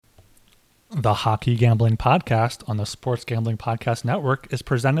The Hockey Gambling Podcast on the Sports Gambling Podcast Network is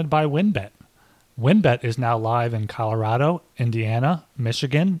presented by WynnBET. WynnBET is now live in Colorado, Indiana,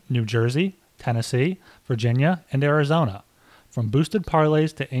 Michigan, New Jersey, Tennessee, Virginia, and Arizona. From boosted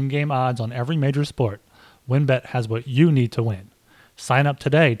parlays to in-game odds on every major sport, WynnBET has what you need to win. Sign up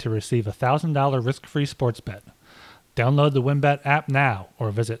today to receive a $1,000 risk-free sports bet. Download the WynnBET app now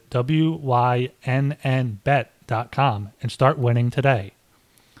or visit wynnbet.com and start winning today.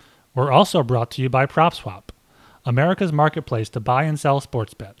 We're also brought to you by PropSwap, America's marketplace to buy and sell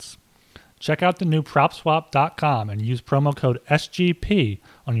sports bets. Check out the new PropSwap.com and use promo code SGP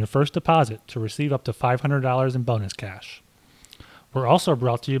on your first deposit to receive up to $500 in bonus cash. We're also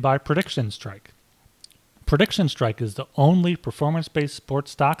brought to you by Prediction Strike. Prediction Strike is the only performance-based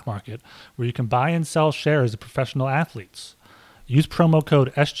sports stock market where you can buy and sell shares of professional athletes. Use promo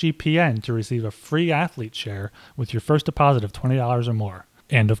code SGPN to receive a free athlete share with your first deposit of $20 or more.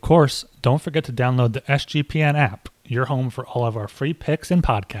 And of course, don't forget to download the SGPN app, your home for all of our free picks and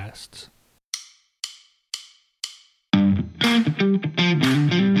podcasts.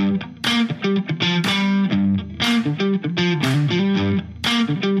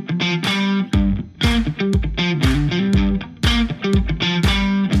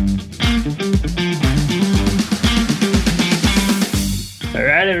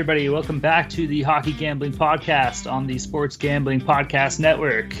 Everybody, welcome back to the Hockey Gambling Podcast on the Sports Gambling Podcast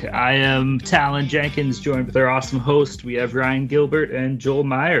Network. I am Talon Jenkins, joined with our awesome host. We have Ryan Gilbert and Joel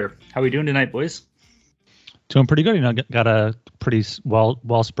Meyer. How are we doing tonight, boys? Doing pretty good. Got a pretty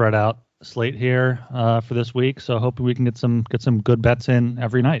well spread out slate here for this week, so hoping we can get some good bets in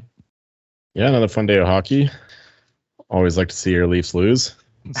every night. Yeah, another fun day of hockey. Always like to see your Leafs lose,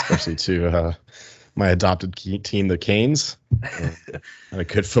 especially to my adopted team, the Canes. Had a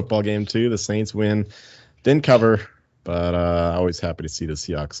good football game too. The Saints win, didn't cover, but always happy to see the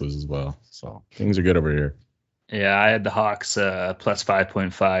Seahawks lose as well. So things are good over here. Yeah, I had the Hawks plus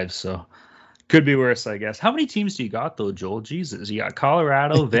 5.5, so could be worse, I guess. How many teams do you got though, Joel? Jesus, you got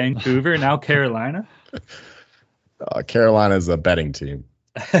Colorado, Vancouver, now Carolina. Carolina's a betting team.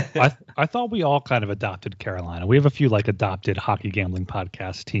 I thought we all kind of adopted Carolina. We have a few adopted Hockey Gambling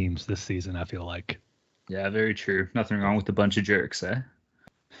Podcast teams this season, I feel like. Yeah, very true. Nothing wrong with a bunch of jerks, eh?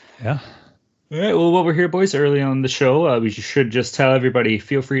 Yeah. All right, well, while we're here, boys, early on the show, we should just tell everybody,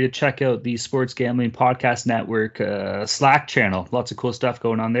 feel free to check out the Sports Gambling Podcast Network Slack channel. Lots of cool stuff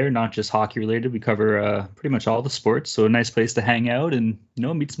going on there, not just hockey related. We cover pretty much all the sports, so a nice place to hang out and,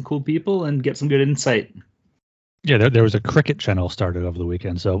 meet some cool people and get some good insight. Yeah, there was a cricket channel started over the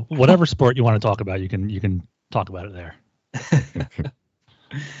weekend, so whatever sport you want to talk about, you can talk about it there.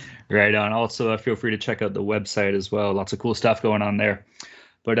 Right on. Also, feel free to check out the website as well. Lots of cool stuff going on there.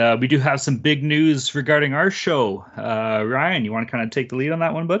 But we do have some big news regarding our show. Ryan, you want to kind of take the lead on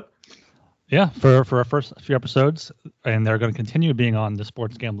that one, bud? Yeah, for our first few episodes, and they're going to continue being on the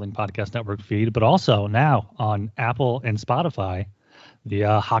Sports Gambling Podcast Network feed, but also now on Apple and Spotify.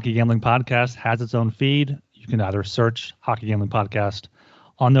 The Hockey Gambling Podcast has its own feed. You can either search Hockey Gambling Podcast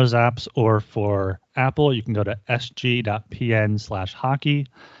on those apps, or for Apple, you can go to sg.pn/hockey,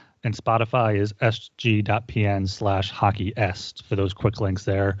 and Spotify is sg.pn/hockeyest for those quick links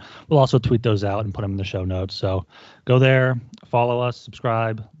there. We'll also tweet those out and put them in the show notes. So go there, follow us,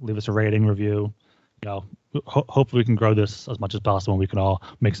 subscribe, leave us a rating, review. Hopefully we can grow this as much as possible and we can all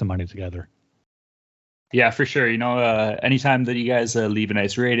make some money together. Yeah, for sure. Anytime that you guys leave a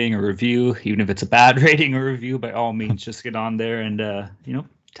nice rating or review, even if it's a bad rating or review, by all means, just get on there and,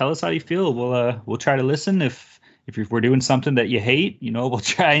 tell us how you feel. We'll try to listen. If we're doing something that you hate, we'll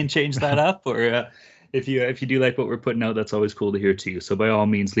try and change that up. Or if you do like what we're putting out, that's always cool to hear too. So by all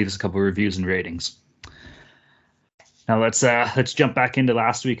means, leave us a couple of reviews and ratings. Now let's jump back into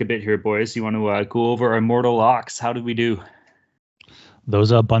last week a bit here, boys. You want to go over our mortal locks? How did we do?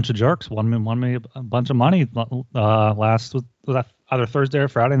 Those bunch of jerks won me a bunch of money last was either Thursday or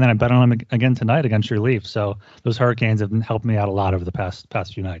Friday, and then I bet on them again tonight against your Leafs. So those Hurricanes have helped me out a lot over the past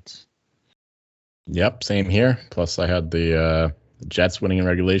few nights. Yep, same here. Plus, I had the Jets winning in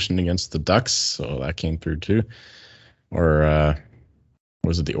regulation against the Ducks, so that came through too. Or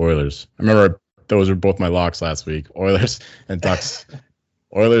was it the Oilers? I remember those were both my locks last week: Oilers and Ducks.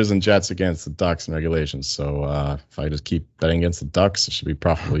 Oilers and Jets against the Ducks in regulations. So if I just keep betting against the Ducks, it should be a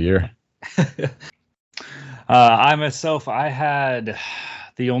profitable year. I myself, I had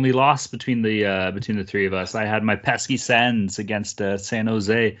the only loss between the three of us. I had my pesky Sens against San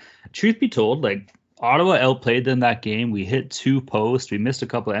Jose. Truth be told, Ottawa outplayed them that game. We hit 2 posts. We missed a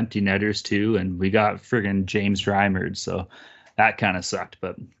couple of empty netters too, and we got friggin' James Reimer. So that kind of sucked.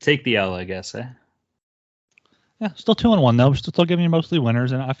 But take the L, I guess. Yeah, still 2-1 though. We're still giving you mostly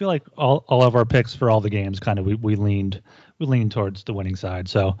winners, and I feel like all of our picks for all the games kind of we leaned towards the winning side.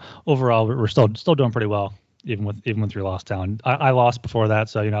 So overall, we're still doing pretty well, even with your loss down. I lost before that,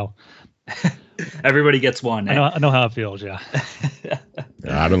 so everybody gets one. Eh? I know how it feels. Yeah.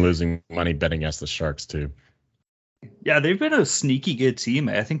 Yeah, I've been losing money betting against the Sharks too. Yeah, they've been a sneaky good team.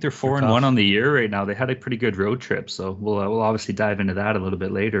 I think they're 4-1 on the year right now. They had a pretty good road trip, so we'll obviously dive into that a little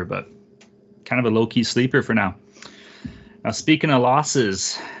bit later. But kind of a low key sleeper for now. Now, speaking of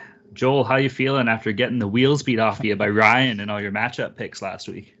losses, Joel, how you feeling after getting the wheels beat off you by Ryan and all your matchup picks last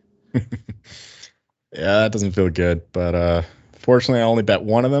week? Yeah, that doesn't feel good, but fortunately, I only bet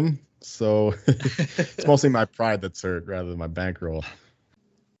one of them, so it's mostly my pride that's hurt rather than my bankroll.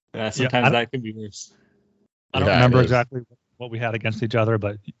 Sometimes that can be worse. I don't remember exactly what we had against each other,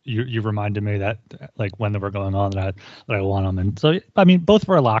 but you reminded me that like when they were going on that I won them, and so I mean both of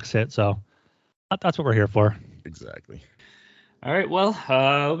our locks hit, so that's what we're here for. Exactly. All right, well,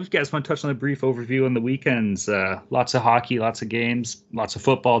 if you guys want to touch on a brief overview on the weekends, lots of hockey, lots of games, lots of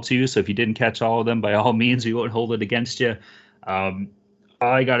football too. So if you didn't catch all of them, by all means, we won't hold it against you. All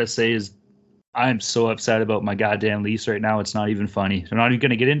I got to say is I'm so upset about my goddamn Leafs right now. It's not even funny. I'm not even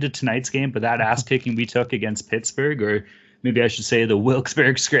going to get into tonight's game, but that ass kicking we took against Pittsburgh, or maybe I should say the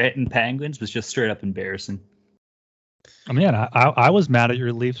Wilkes-Barre Scranton Penguins, was just straight up embarrassing. I mean, I was mad at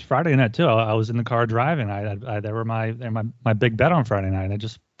your Leafs Friday night too. I was in the car driving. They were my big bet on Friday night.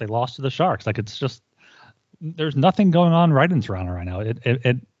 And they lost to the Sharks. Like it's just there's nothing going on right in Toronto right now.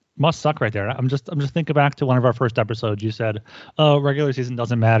 It must suck right there. I'm just thinking back to one of our first episodes. You said, "Oh, regular season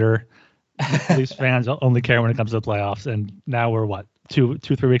doesn't matter. Leafs fans only care when it comes to the playoffs." And now we're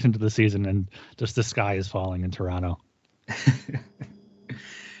 2-3 weeks into the season, and just the sky is falling in Toronto.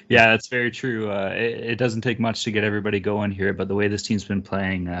 Yeah, that's very true. It doesn't take much to get everybody going here, but the way this team's been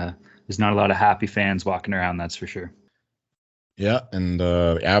playing, there's not a lot of happy fans walking around, that's for sure. Yeah, and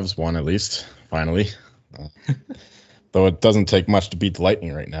the Avs won at least, finally. Though it doesn't take much to beat the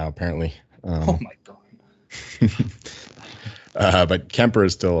Lightning right now, apparently. Oh, my God. But Kemper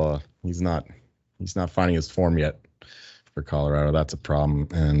is still, he's not finding his form yet for Colorado. That's a problem.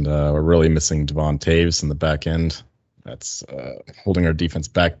 And we're really missing Devon Taves in the back end. That's holding our defense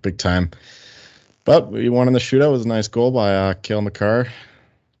back big time. But we won in the shootout. It was a nice goal by Cale Makar.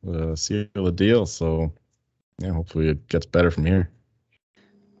 Seal the deal. So, yeah, hopefully it gets better from here.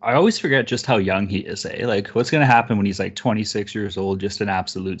 I always forget just how young he is, eh? Like, what's going to happen when he's like 26 years old, just an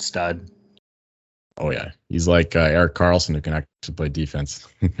absolute stud? Oh, yeah. He's like Erik Karlsson, who can actually play defense.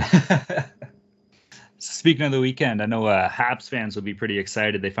 Speaking of the weekend, I know Habs fans will be pretty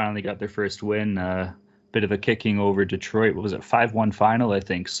excited. They finally got their first win. Bit of a kicking over Detroit. What was it? 5-1 final, I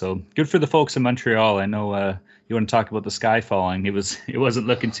think. So good for the folks in Montreal. I know you want to talk about the sky falling. It wasn't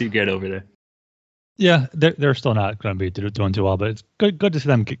looking too good over there. Yeah, they're still not going to be doing too well, but it's good to see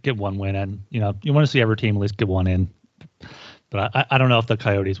them get one win, and you want to see every team at least get one in. But I don't know if the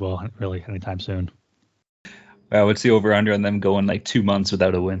Coyotes will really anytime soon. What's the over under on them going like 2 months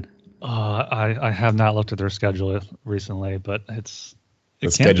without a win? I have not looked at their schedule recently, but the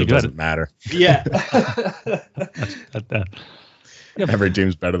schedule doesn't matter. Yeah. Every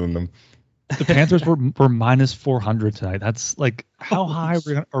team's better than them. The Panthers were minus 400 tonight. That's like, how high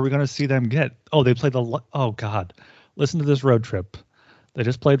are we going to see them get? Oh, they played oh God. Listen to this road trip. They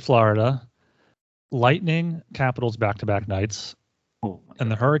just played Florida, Lightning, Capitals back-to-back nights, and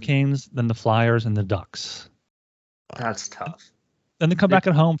the Hurricanes, then the Flyers and the Ducks. That's tough. Then they come back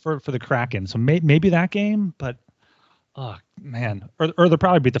at home for the Kraken. So maybe that game, but oh man, or they'll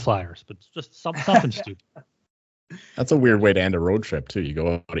probably beat the Flyers, but just something stupid. That's a weird way to end a road trip too. You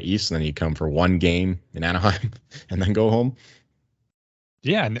go out east and then you come for one game in Anaheim and then go home.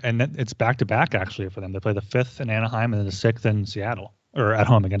 Yeah, and then it's back to back actually for them. They play the 5th in Anaheim and then the 6th in Seattle, or at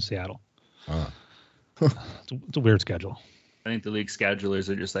home against Seattle. It's a weird schedule. I think the league schedulers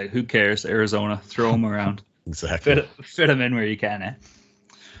are just like, who cares? Arizona, throw them around. Exactly. Fit them in where you can, eh?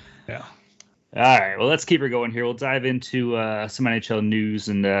 Yeah. All right, well, let's keep her going here. We'll dive into some NHL news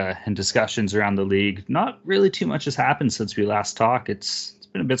and discussions around the league. Not really too much has happened since we last talked. It's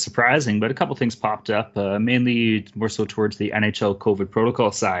been a bit surprising, but a couple things popped up, mainly more so towards the NHL COVID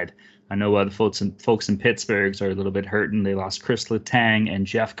protocol side. I know the folks in Pittsburgh are a little bit hurting. They lost Chris Letang and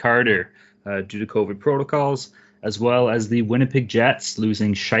Jeff Carter due to COVID protocols, as well as the Winnipeg Jets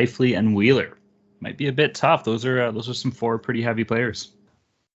losing Scheifele and Wheeler. Might be a bit tough. Those are some 4 pretty heavy players.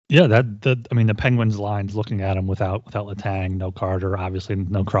 Yeah, the Penguins line's looking at him without Letang, no Carter, obviously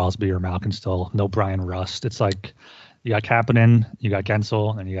no Crosby or Malkin still, no Brian Rust. It's like you got Kapanen, you got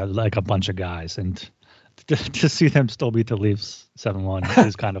Gensel, and you got like a bunch of guys. And to see them still beat the Leafs 7-1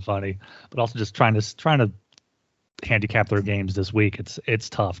 is kind of funny, but also just trying to handicap their games this week, it's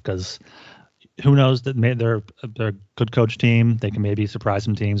tough because who knows that they're a good coach team. They can maybe surprise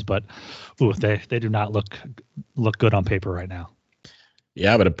some teams, but they do not look good on paper right now.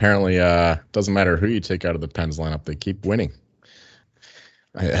 Yeah, but apparently doesn't matter who you take out of the Pens lineup, they keep winning.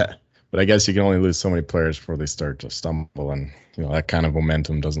 But I guess you can only lose so many players before they start to stumble, and that kind of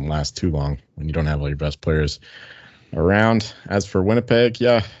momentum doesn't last too long when you don't have all your best players around. As for Winnipeg,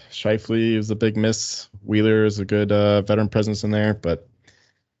 yeah, Scheifele is a big miss. Wheeler is a good veteran presence in there, but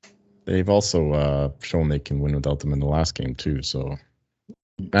they've also shown they can win without them in the last game too. So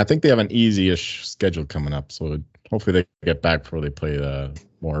I think they have an easy-ish schedule coming up. So hopefully they get back before they play the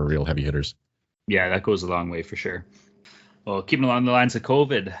more real heavy hitters. Yeah, that goes a long way for sure. Well, keeping along the lines of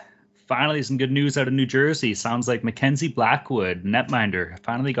COVID, finally some good news out of New Jersey. Sounds like Mackenzie Blackwood, netminder,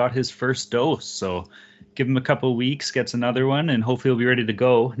 finally got his first dose. So give him a couple of weeks, gets another one, and hopefully he'll be ready to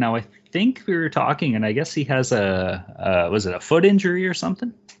go. Now, I think we were talking, and I guess he has was it a foot injury or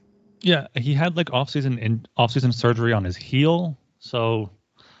something? Yeah, he had like off-season surgery on his heel, so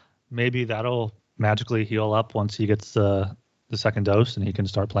maybe that'll magically heal up once he gets the second dose and he can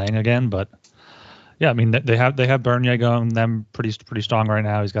start playing again. But yeah, I mean they have Bernier going them pretty strong right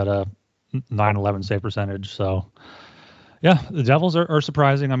now. He's got a 9-11 save percentage, so yeah, the Devils are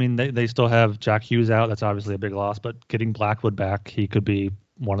surprising. I mean they still have Jack Hughes out. That's obviously a big loss, but getting Blackwood back, he could be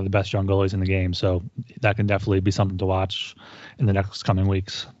one of the best young goalies in the game. So that can definitely be something to watch in the next coming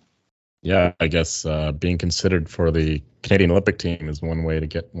weeks. Yeah, I guess being considered for the Canadian Olympic team is one way to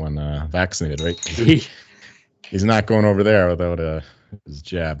get one vaccinated, right? He's not going over there without his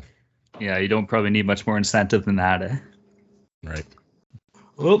jab. Yeah, you don't probably need much more incentive than that. Eh? Right.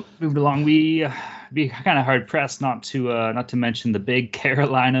 Well, moving along, we be kind of hard pressed not to mention the big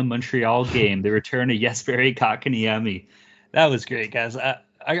Carolina-Montreal game. The return of Jesperi Kotkaniemi. That was great, guys. I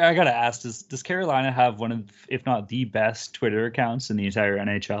gotta ask: Does Carolina have one of, if not the best, Twitter accounts in the entire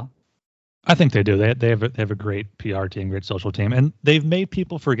NHL? I think they do. They have a great PR team, great social team, and they've made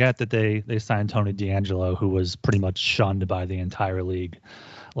people forget that they signed Tony DeAngelo, who was pretty much shunned by the entire league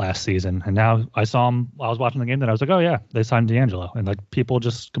last season. And now I saw him. I was watching the game, and I was like, oh yeah, they signed DeAngelo, and like people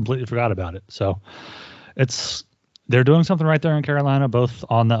just completely forgot about it. So they're doing something right there in Carolina, both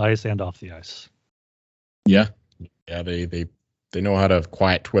on the ice and off the ice. Yeah, they know how to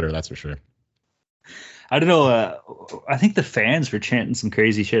quiet Twitter. That's for sure. I don't know. I think the fans were chanting some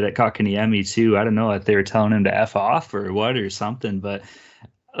crazy shit at Kotkaniemi too. I don't know if they were telling him to F off or what or something. But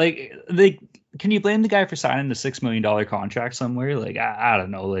like, can you blame the guy for signing the $6 million contract somewhere? Like, I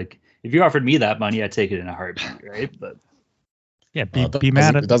don't know. Like, if you offered me that money, I'd take it in a heartbeat, right? But yeah, be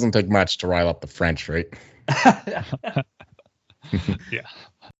mad at. It doesn't take much to rile up the French, right? Yeah.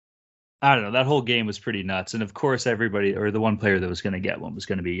 I don't know. That whole game was pretty nuts. And of course, everybody, or the one player that was going to get one, was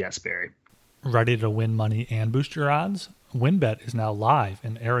going to be Jesperi. Ready to win money and boost your odds? WynnBET is now live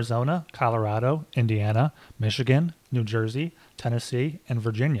in Arizona, Colorado, Indiana, Michigan, New Jersey, Tennessee, and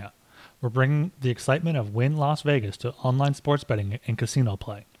Virginia. We're bringing the excitement of Wynn Las Vegas to online sports betting and casino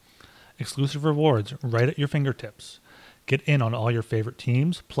play. Exclusive rewards right at your fingertips. Get in on all your favorite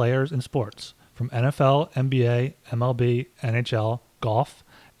teams, players, and sports from NFL, NBA, MLB, NHL, golf,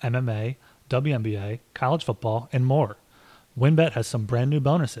 MMA, WNBA, college football, and more. WynnBET has some brand new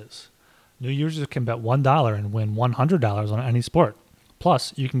bonuses. New users can bet $1 and win $100 on any sport.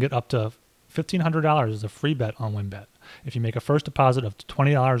 Plus, you can get up to $1,500 as a free bet on WynnBET if you make a first deposit of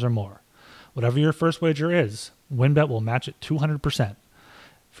 $20 or more. Whatever your first wager is, WynnBET will match it 200%.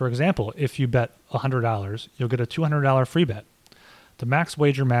 For example, if you bet $100, you'll get a $200 free bet. The max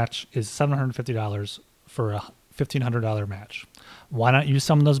wager match is $750 for a $1,500 match. Why not use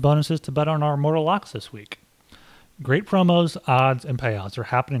some of those bonuses to bet on our Mortal Locks this week? Great promos, odds, and payouts are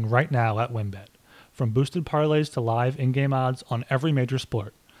happening right now at WynnBET. From boosted parlays to live in-game odds on every major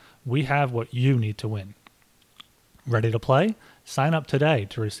sport, we have what you need to win. Ready to play? Sign up today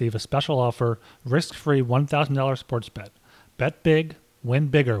to receive a special offer, risk-free $1,000 sports bet. Bet big, win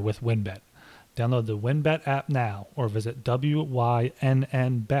bigger with WynnBET. Download the WynnBET app now or visit wynnbet.com.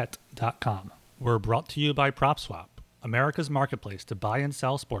 We're brought to you by PropSwap, America's marketplace to buy and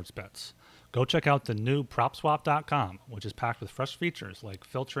sell sports bets. Go check out the new PropSwap.com, which is packed with fresh features like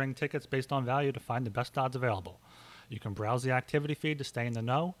filtering tickets based on value to find the best odds available. You can browse the activity feed to stay in the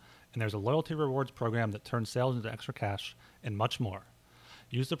know, and there's a loyalty rewards program that turns sales into extra cash, and much more.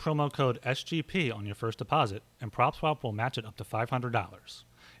 Use the promo code SGP on your first deposit, and PropSwap will match it up to $500.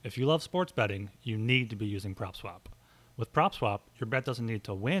 If you love sports betting, you need to be using PropSwap. With PropSwap, your bet doesn't need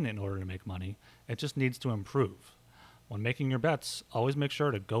to win in order to make money, it just needs to improve. When making your bets, always make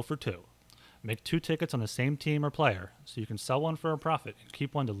sure to go for two. Make 2 tickets on the same team or player so you can sell one for a profit and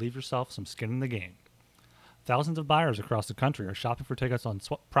keep one to leave yourself some skin in the game. Thousands of buyers across the country are shopping for tickets on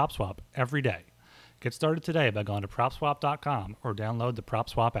PropSwap every day. Get started today by going to PropSwap.com or download the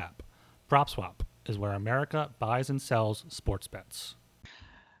PropSwap app. PropSwap is where America buys and sells sports bets.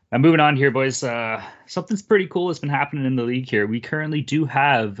 Now, moving on here, boys. Something's pretty cool has been happening in the league here. We currently do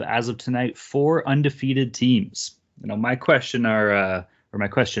have, as of tonight, 4 undefeated teams. My question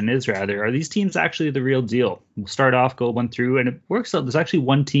is, are these teams actually the real deal? We'll start off, go one through, and it works out. There's actually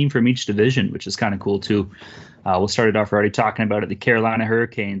one team from each division, which is kind of cool too. We'll start it off already talking about it. The Carolina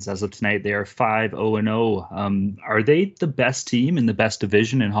Hurricanes, as of tonight, they are 5-0-0. Are they the best team in the best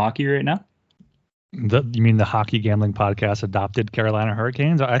division in hockey right now? You mean the Hockey Gambling Podcast adopted Carolina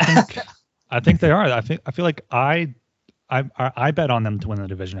Hurricanes? I think they are. I feel like I bet on them to win the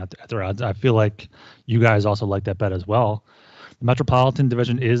division at their odds. I feel like you guys also like that bet as well. The Metropolitan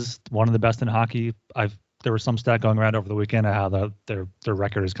Division is one of the best in hockey. There was some stat going around over the weekend of how their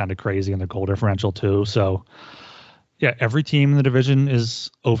record is kind of crazy and their goal differential too. So yeah, every team in the division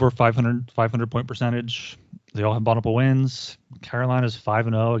is over 500 point percentage. They all have multiple wins. Carolina's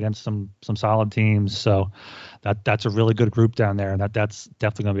 5-0 against some solid teams. So that's a really good group down there, and that's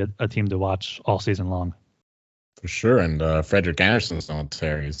definitely going to be a team to watch all season long. For sure. And Frederick Anderson's on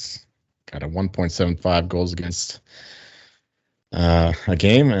tear. He's got a 1.75 goals against a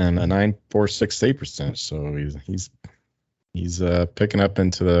game and a 9.46 save percentage. So he's picking up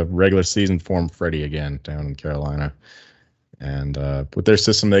into the regular season form Freddie again down in Carolina. And with their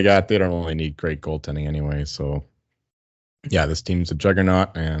system they got, they don't really need great goaltending anyway. So yeah, this team's a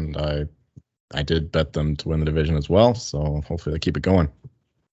juggernaut, and I did bet them to win the division as well. So hopefully they keep it going.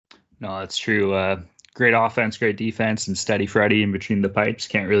 No, that's true. Great offense, great defense, and steady Freddie in between the pipes.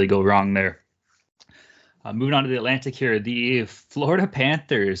 Can't really go wrong there. Moving on to the Atlantic here, the Florida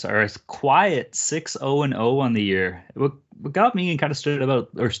Panthers are a quiet 6-0-0 on the year. What got me and kind of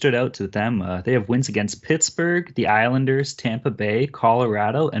stood out to them, they have wins against Pittsburgh, the Islanders, Tampa Bay,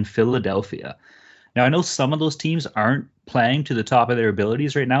 Colorado, and Philadelphia. Now, I know some of those teams aren't playing to the top of their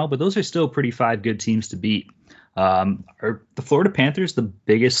abilities right now, but those are still pretty 5 good teams to beat. Are the Florida Panthers the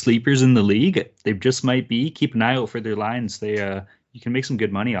biggest sleepers in the league? They just might be. Keep an eye out for their lines. You can make some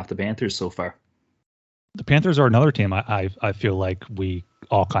good money off the Panthers so far. The Panthers are another team I feel like we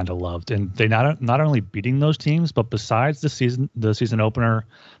all kind of loved, and they not only beating those teams, but besides the season opener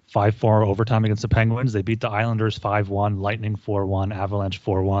 5-4 overtime against the Penguins, they beat the Islanders 5-1, Lightning 4-1, Avalanche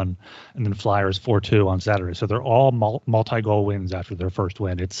 4-1, and then Flyers 4-2 on Saturday. So they're all multi-goal wins after their first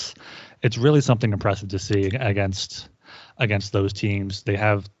win. It's really something impressive to see against those teams. They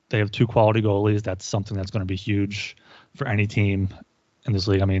have 2 quality goalies. That's something that's going to be huge for any team in this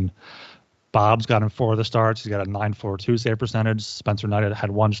league. I mean, Bob's got him 4 of the starts. He's got a 9.42 save percentage. Spencer Knight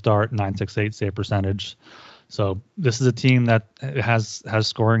had 1 start, 9.68 save percentage. So this is a team that has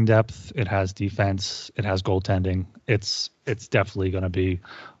scoring depth. It has defense. It has goaltending. It's definitely going to be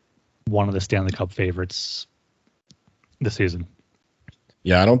one of the Stanley Cup favorites this season.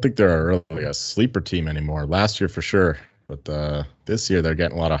 Yeah, I don't think they're really a sleeper team anymore. Last year for sure, but this year they're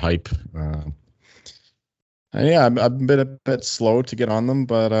getting a lot of hype. Yeah, I've been a bit slow to get on them,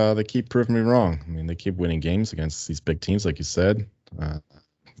 but they keep proving me wrong. I mean, they keep winning games against these big teams, like you said.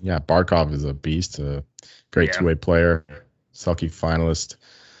 Yeah, Barkov is a beast, a great two-way player, Selke finalist.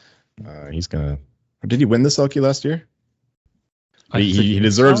 He's gonna. Did he win the Selke last year? He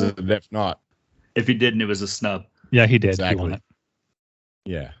deserves it. If not, if he didn't, it was a snub. Yeah, he did. Exactly. He won it.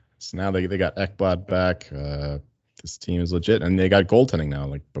 Yeah. So now they got Ekblad back. This team is legit, and they got goaltending now.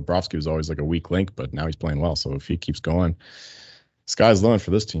 Like Bobrovsky was always like a weak link, but now he's playing well. So if he keeps going, sky's the limit for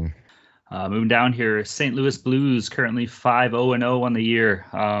this team. Moving down here, St. Louis Blues currently 5-0-0 on the year,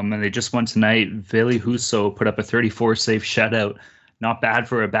 and they just won tonight. Ville Husso put up a 34 save shutout. Not bad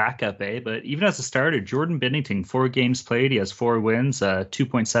for a backup, But even as a starter, Jordan Binnington, 4 games played, he has 4 wins,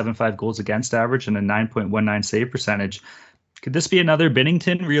 2.75 goals against average, and a 9.19 save percentage. Could this be another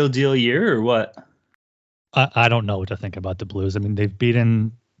Binnington real deal year or what? I don't know what to think about the Blues. I mean, they beat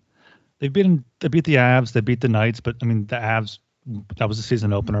the Avs, they beat the Knights, but I mean, the Avs, that was the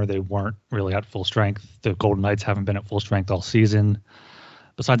season opener. They weren't really at full strength. The Golden Knights haven't been at full strength all season.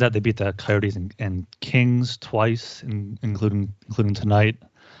 Besides that, they beat the Coyotes and Kings twice, including tonight.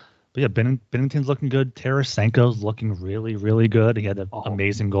 But yeah, Binnington's looking good. Tarasenko's looking really, really good. He had an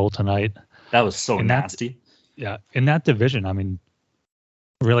amazing goal tonight. That was so nasty. In that division, I mean,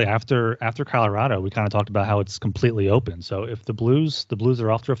 really after Colorado, we kind of talked about how it's completely open. So if the Blues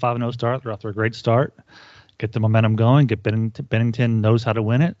are off to a 5-0 start, they're off to a great start. Get the momentum going. Get Binnington knows how to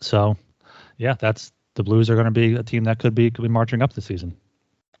win it. So yeah, the Blues are going to be a team that could be marching up this season.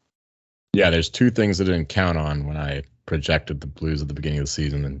 Yeah, there's 2 things I didn't count on when I projected the Blues at the beginning of the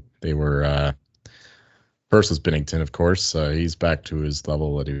season, and they were First was Binnington, of course. He's back to his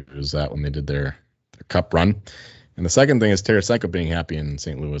level that he was at when they did their cup run. And the second thing is Tarasenko being happy in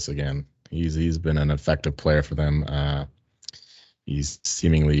St. Louis again. He's been an effective player for them. He's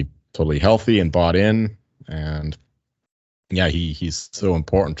seemingly totally healthy and bought in. And yeah, he's so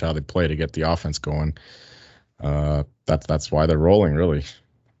important to how they play to get the offense going. That's why they're rolling, really.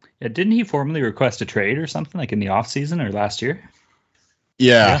 Yeah, didn't he formally request a trade or something like in the offseason or last year?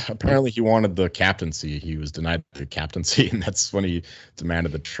 Yeah, apparently he wanted the captaincy. He was denied the captaincy, and that's when he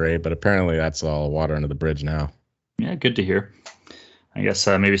demanded the trade. But apparently that's all water under the bridge now. Yeah, good to hear. I guess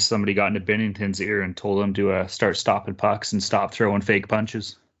maybe somebody got into Binnington's ear and told him to start stopping pucks and stop throwing fake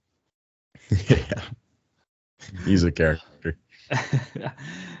punches. Yeah, he's a character.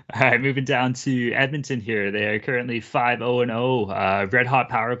 All right, moving down to Edmonton here. They are currently 5-0-0. Red hot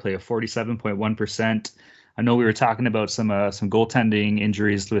power play of 47.1%. I know we were talking about some goaltending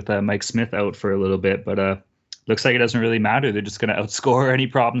injuries with Mike Smith out for a little bit, but looks like it doesn't really matter. They're just going to outscore any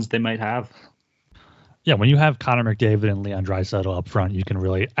problems they might have. Yeah, when you have Connor McDavid and Leon Draisaitl up front, you can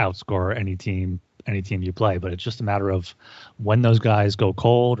really outscore any team you play. But it's just a matter of when those guys go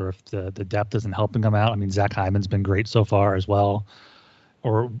cold or if the depth isn't helping them out. I mean, Zach Hyman's been great so far as well.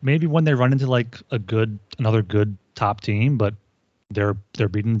 Or maybe when they run into like another good top team, but they're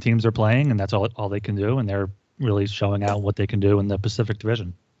beating the teams they're playing, and that's all they can do, and they're really showing out what they can do in the Pacific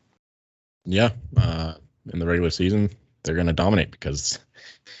Division. Yeah, in the regular season, they're going to dominate because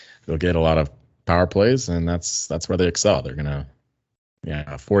they'll get a lot of power plays, and that's where they excel. They're gonna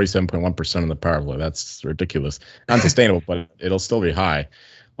 47.1% of the power play. That's ridiculous. Unsustainable, but it'll still be high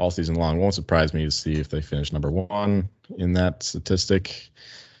all season long. Won't surprise me to see if they finish number one in that statistic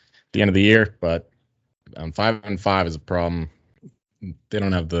at the end of the year. But 5-5 is a problem. They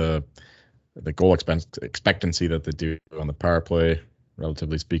don't have the goal expectancy that they do on the power play,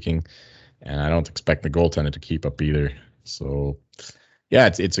 relatively speaking, and I don't expect the goaltender to keep up either. So yeah,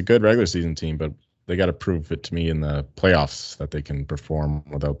 it's a good regular season team, but they got to prove it to me in the playoffs that they can perform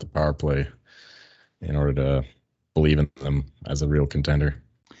without the power play in order to believe in them as a real contender.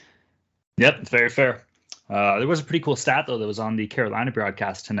 Yep, very fair. There was a pretty cool stat, though, that was on the Carolina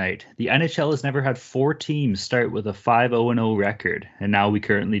broadcast tonight. The NHL has never had 4 teams start with a 5-0-0 record, and now we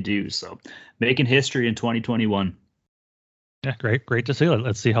currently do. So making history in 2021. Yeah, great to see.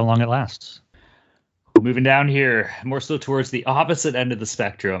 Let's see how long it lasts. Moving down here, more so towards the opposite end of the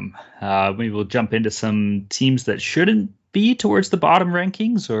spectrum. Maybe we'll jump into some teams that shouldn't be towards the bottom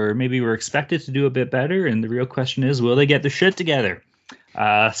rankings, or maybe we're expected to do a bit better. And the real question is, will they get their shit together?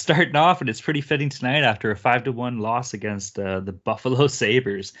 Starting off, and it's pretty fitting tonight after a 5-1 loss against the Buffalo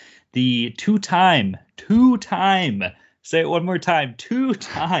Sabres. The two-time, say it one more time,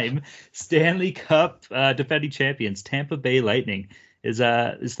 two-time Stanley Cup defending champions, Tampa Bay Lightning. Is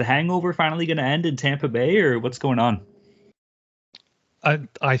the hangover finally going to end in Tampa Bay, or what's going on?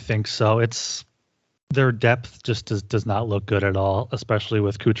 I think so. It's their depth just does not look good at all, especially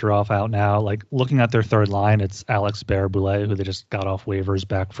with Kucherov out now. Like looking at their third line, it's Alex Barré-Boulet, who they just got off waivers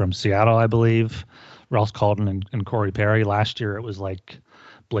back from Seattle, I believe. Ross Colton and Corey Perry. Last year it was like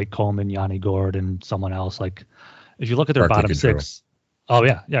Blake Coleman, Yanni Gourde, and someone else. Like if you look at their bottom six, oh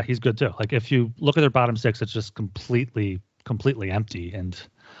yeah, he's good too. Like if you look at their bottom six, it's just completely empty, and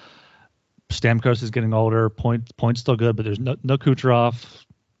Stamkos is getting older. Point's still good, but there's no Kucherov.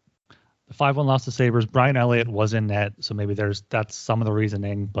 The 5-1 loss to Sabres. Brian Elliott was in net, so maybe that's some of the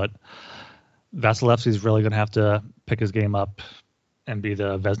reasoning. But Vasilevsky's really going to have to pick his game up and be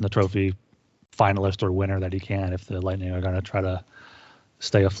the Vezina Trophy finalist or winner that he can if the Lightning are going to try to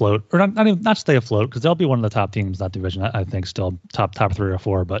stay afloat, or not stay afloat, because they'll be one of the top teams in that division. I think still top 3 or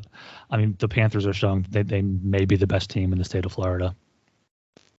 4. But I mean, the Panthers are showing they may be the best team in the state of Florida.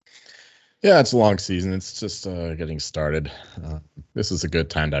 Yeah, it's a long season. It's just getting started. This is a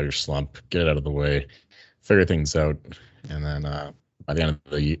good time to have your slump, get it out of the way, figure things out, and then by the end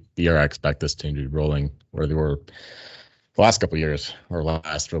of the year, I expect this team to be rolling where they were the last couple of years, or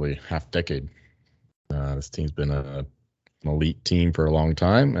last really half decade. This team's been an elite team for a long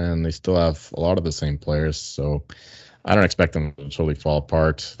time, and they still have a lot of the same players, so I don't expect them to totally fall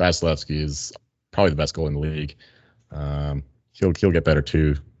apart. Vasilevsky is probably the best goalie in the league. He'll get better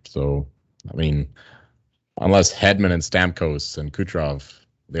too. So, I mean, unless Hedman and Stamkos and Kucherov,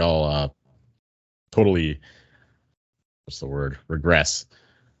 they all totally, regress,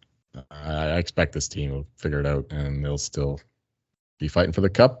 I expect this team will figure it out, and they'll still be fighting for the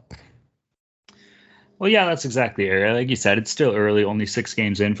cup. Well, yeah, that's exactly it. Like you said, it's still early, only 6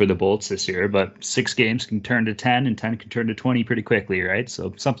 games in for the Bolts this year, but 6 games can turn to 10 and 10 can turn to 20 pretty quickly, right?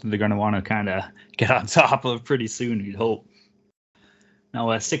 So something they're going to want to kind of get on top of pretty soon, you'd hope.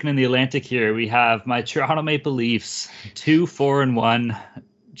 Now, sticking in the Atlantic here, we have my Toronto Maple Leafs, 2-4-1,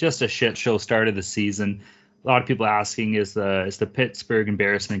 just a shit show start of the season. A lot of people asking, is the Pittsburgh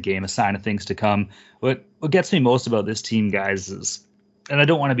embarrassment game a sign of things to come? What gets me most about this team, guys, is, and I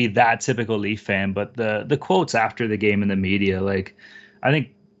don't want to be that typical Leaf fan, but the quotes after the game in the media, like, I think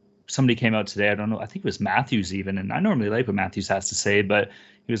somebody came out today, I don't know, I think it was Matthews even, and I normally like what Matthews has to say, but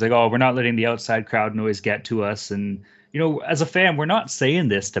he was like, oh, we're not letting the outside crowd noise get to us. And, you know, as a fan, we're not saying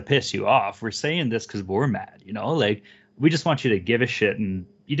this to piss you off. We're saying this because we're mad, you know, like, we just want you to give a shit. And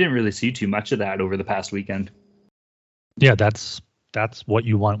you didn't really see too much of that over the past weekend. Yeah, that's what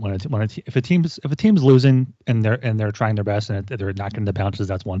you want if a team's losing and they're trying their best and they're not getting the bounces,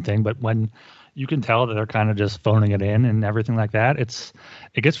 that's one thing. But when you can tell that they're kind of just phoning it in and everything like that, it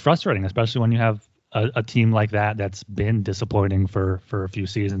gets frustrating, especially when you have a team like that that's been disappointing for a few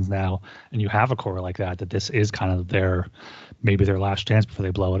seasons now, and you have a core like that this is kind of maybe their last chance before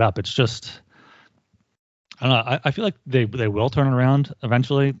they blow it up. It's just, I don't know. I feel like they will turn it around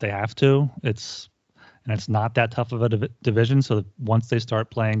eventually. They have to. It's not that tough of a division. So once they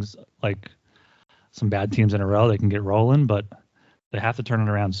start playing like some bad teams in a row, they can get rolling. But they have to turn it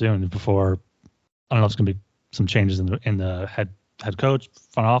around soon before, I don't know if it's going to be some changes in the head coach,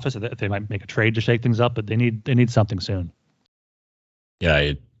 front office. If they might make a trade to shake things up, but they need something soon.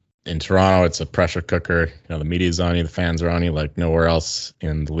 Yeah, in Toronto, it's a pressure cooker. You know, the media's on you, the fans are on you like nowhere else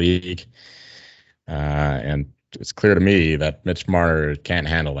in the league. And it's clear to me that Mitch Marner can't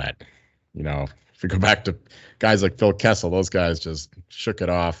handle that. You know, if you go back to guys like Phil Kessel, those guys just shook it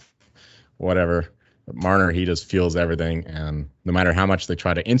off, whatever. But Marner, he just feels everything, and no matter how much they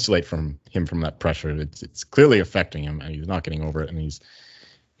try to insulate from that pressure, it's clearly affecting him, and he's not getting over it, and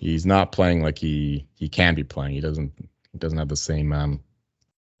he's not playing like he can be playing. He doesn't have the same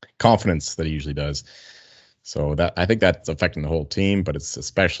confidence that he usually does. So I think that's affecting the whole team, but it's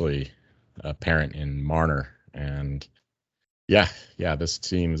especially apparent in Marner. And yeah, this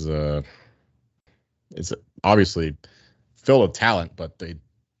team is it's obviously filled with talent, but they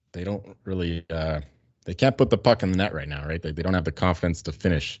don't really they can't put the puck in the net right now, right? They don't have the confidence to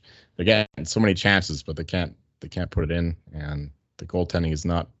finish. They're getting so many chances, but they can't put it in, and the goaltending is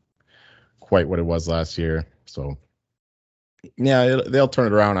not quite what it was last year. So yeah, they'll turn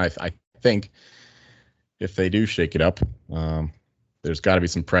it around. I think if they do shake it up, there's got to be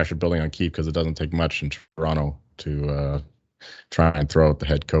some pressure building on Keefe, because it doesn't take much in Toronto to try and throw out the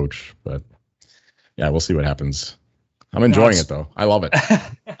head coach. But yeah, we'll see what happens. I'm enjoying it, though. I love it.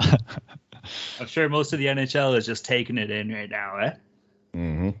 I'm sure most of the NHL is just taking it in right now, eh?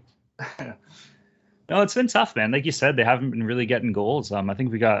 Mm-hmm. No, it's been tough, man. Like you said, they haven't been really getting goals. I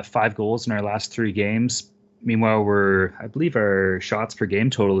think we got 5 goals in our last 3 games. Meanwhile, I believe our shots per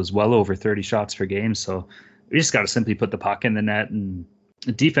game total is well over 30 shots per game. So we just got to simply put the puck in the net, and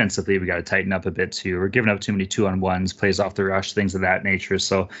defensively, we got to tighten up a bit too. We're giving up too many 2-on-1s, plays off the rush, things of that nature.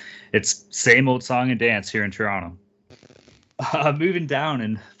 So it's same old song and dance here in Toronto. Moving down,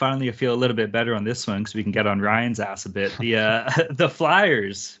 and finally I feel a little bit better on this one because we can get on Ryan's ass a bit. The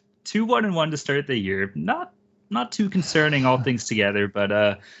Flyers, 2-1-1 to start the year. Not too concerning, all things together, but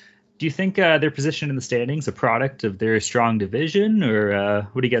do you think their position in the standings a product of their strong division, or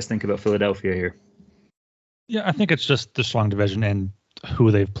what do you guys think about Philadelphia here? Yeah, I think it's just the strong division and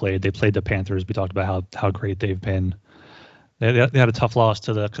who they've played. They played the Panthers. We talked about how great they've been. They had a tough loss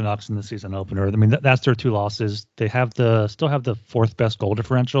to the Canucks in the season opener. I mean, that's their 2 losses. They still have the 4th best goal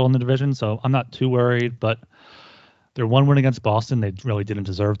differential in the division, so I'm not too worried. But their 1 win against Boston, they really didn't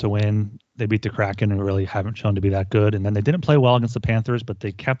deserve to win. They beat the Kraken and really haven't shown to be that good. And then they didn't play well against the Panthers, but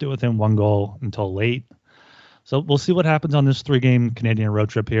they kept it within 1 goal until late. So we'll see what happens on this 3-game Canadian road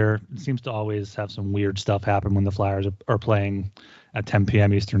trip here. It seems to always have some weird stuff happen when the Flyers are playing at 10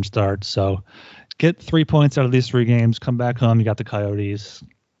 p.m. Eastern start. So get 3 points out of these 3 games. Come back home. You got the Coyotes.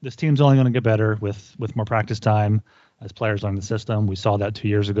 This team's only going to get better with more practice time as players learn the system. We saw that 2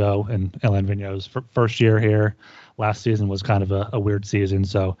 years ago in Alain Vigneault's first year here. Last season was kind of a weird season.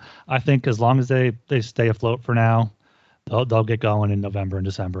 So I think as long as they stay afloat for now, they'll get going in November and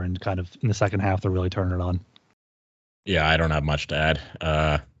December, and kind of in the second half they'll really turn it on. Yeah, I don't have much to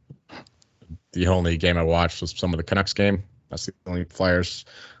add. The only game I watched was some of the Canucks game. That's the only Flyers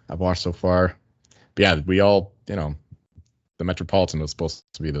I've watched so far. But yeah, we all, the Metropolitan was supposed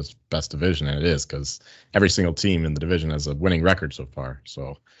to be the best division, and it is, because every single team in the division has a winning record so far.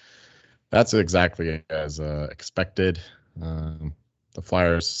 So that's exactly as expected. The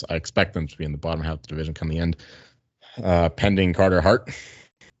Flyers, I expect them to be in the bottom half of the division come the end, pending Carter Hart.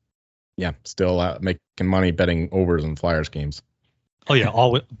 Yeah, still making money betting overs in Flyers games. Oh yeah,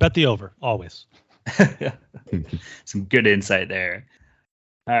 always bet the over, always. Some good insight there.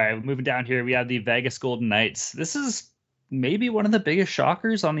 All right, moving down here, we have the Vegas Golden Knights. This is maybe one of the biggest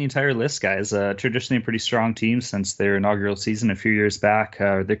shockers on the entire list, guys. Traditionally a pretty strong team since their inaugural season a few years back.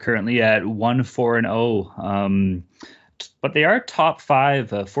 They're currently at 1-4-0. But they are top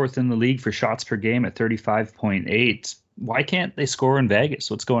five, fourth in the league for shots per game at 35.8. Why can't they score in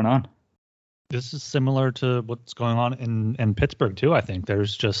Vegas? What's going on? This is similar to what's going on in Pittsburgh too. I think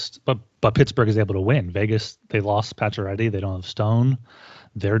there's just, but Pittsburgh is able to win. Vegas, they lost Pacioretty. They don't have Stone.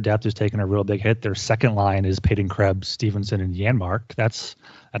 Their depth is taking a real big hit. Their second line is Peyton Krebs, Stevenson, and Janmark. That's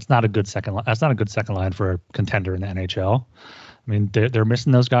not a good second line. That's not a good second line for a contender in the NHL. I mean, they're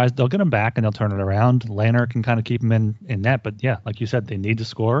missing those guys. They'll get them back and they'll turn it around. Lanner can kind of keep them in net. But yeah, like you said, they need to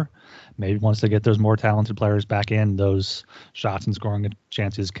score. Maybe once they get those more talented players back in, those shots and scoring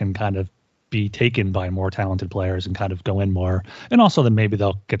chances can kind of be taken by more talented players and kind of go in more. And also then maybe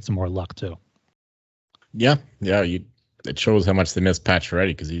they'll get some more luck too. Yeah. It shows how much they miss Pacioretty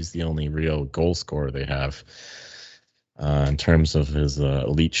because he's the only real goal scorer they have in terms of his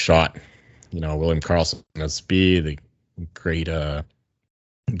elite shot. William Karlsson has speed, the great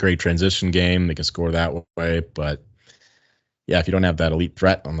transition game. They can score that way, but yeah, if you don't have that elite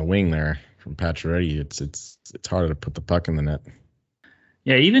threat on the wing there from Pacioretty, it's harder to put the puck in the net.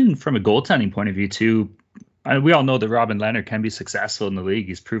 Yeah, even from a goaltending point of view too. We all know that Robin Lehner can be successful in the league.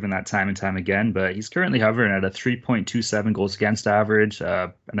 He's proven that time and time again, but he's currently hovering at a 3.27 goals against average,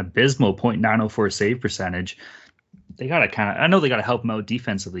 an abysmal .904 save percentage. They got to I know they got to help him out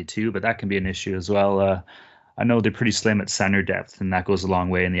defensively too, but that can be an issue as well. I know they're pretty slim at center depth, and that goes a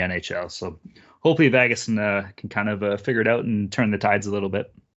long way in the NHL. So hopefully Vegas can kind of figure it out and turn the tides a little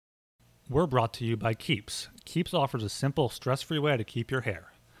bit. We're brought to you by Keeps. Keeps offers a simple, stress-free way to keep your hair.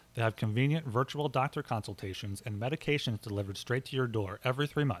 They have convenient virtual doctor consultations and medications delivered straight to your door every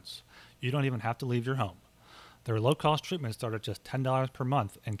 3 months. You don't even have to leave your home. Their low-cost treatments start at just $10 per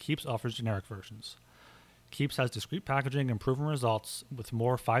month, and Keeps offers generic versions. Keeps has discreet packaging and proven results with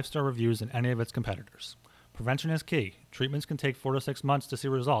more 5-star reviews than any of its competitors. Prevention is key. Treatments can take 4 to 6 months to see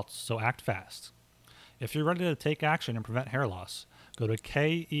results, so act fast. If you're ready to take action and prevent hair loss, go to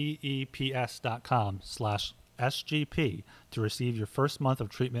keeps.com/SGP to receive your first month of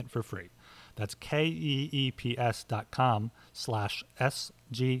treatment for free. That's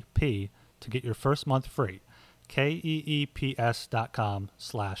keeps.com/SGP to get your first month free.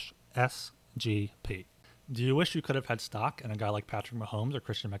 keeps.com/SGP. Do you wish you could have had stock in a guy like Patrick Mahomes or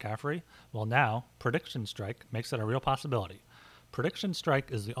Christian McCaffrey? Well, now Prediction Strike makes it a real possibility. Prediction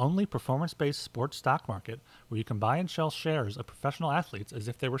Strike is the only performance-based sports stock market where you can buy and sell shares of professional athletes as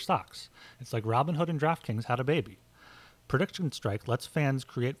if they were stocks. It's like Robinhood and DraftKings had a baby. Prediction Strike lets fans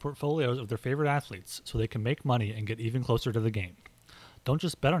create portfolios of their favorite athletes so they can make money and get even closer to the game. Don't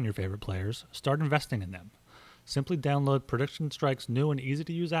just bet on your favorite players, start investing in them. Simply download Prediction Strike's new and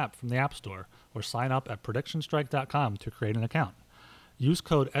easy-to-use app from the App Store or sign up at PredictionStrike.com to create an account. Use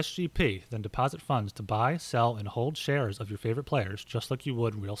code SGP, then deposit funds to buy, sell, and hold shares of your favorite players just like you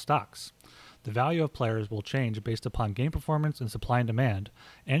would real stocks. The value of players will change based upon game performance and supply and demand,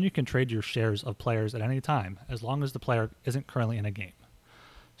 and you can trade your shares of players at any time as long as the player isn't currently in a game.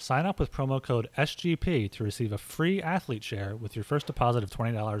 Sign up with promo code SGP to receive a free athlete share with your first deposit of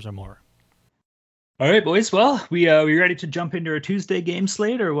 $20 or more. All right, boys. Well, we ready to jump into our Tuesday game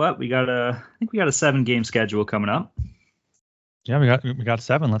slate or what? I think we got a 7-game schedule coming up. Yeah, we got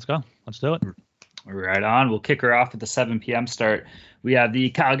 7. Let's go. Let's do it. Right on. We'll kick her off at the 7 p.m. start. We have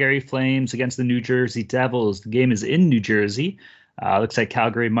the Calgary Flames against the New Jersey Devils. The game is in New Jersey. Looks like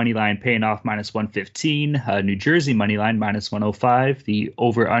Calgary money line paying off -115. New Jersey money line -105. The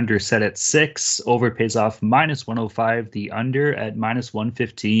over/under set at 6. Over pays off -105. The under at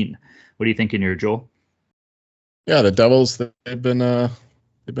 -115. What are you thinking here, Joel? Yeah, the Devils, they've been a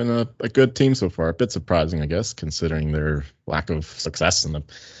good team so far. A bit surprising, I guess, considering their lack of success in the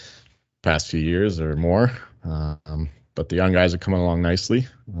past few years or more. But the young guys are coming along nicely.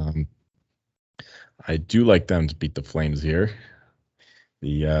 I do like them to beat the Flames here.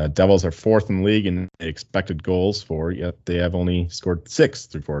 The Devils are 4th in the league in expected goals for, yet they have only scored 6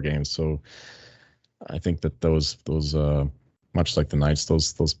 through 4 games. So I think that those much like the Knights,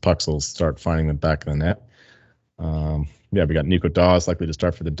 those pucks will start finding the back of the net. We got Nico Daws likely to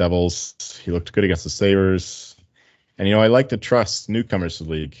start for the Devils. He looked good against the Sabres. And, I like to trust newcomers to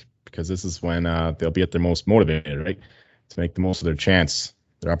the league because this is when they'll be at their most motivated, right, to make the most of their chance,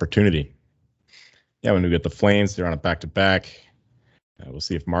 their opportunity. Yeah, when we get the Flames, they're on a back-to-back. We'll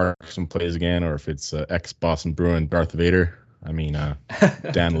see if Markstrom plays again or if it's ex-Boston Bruin Darth Vader.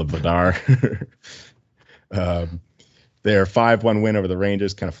 Dan Ledar. Their 5-1 win over the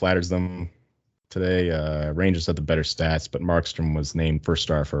Rangers kind of flatters them. today. Rangers had the better stats, but Markstrom was named first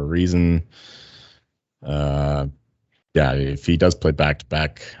star for a reason. Yeah, if he does play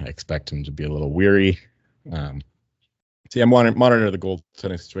back-to-back, I expect him to be a little weary. I'm monitoring the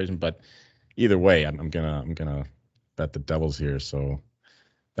goaltending situation, but either way, I'm gonna bet the Devils here. So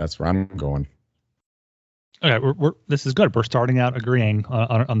that's where I'm going. Okay, this is good. We're starting out agreeing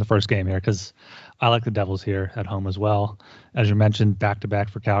on the first game here because I like the Devils here at home as well. As you mentioned, back-to-back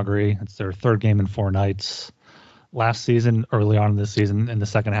for Calgary. It's their third game in 4 nights. Last season, early on in this season, in the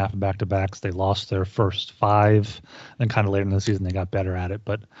second half of back-to-backs, they lost their first 5, and kind of later in the season they got better at it.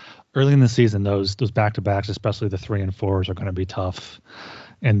 But early in the season, those back-to-backs, especially the 3 and 4s, are going to be tough.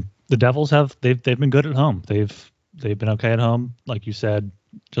 And the Devils they've been good at home. They've been okay at home, like you said.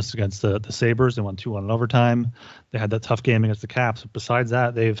 Just against the Sabres, they won 2-1 in overtime. They had that tough game against the Caps. But besides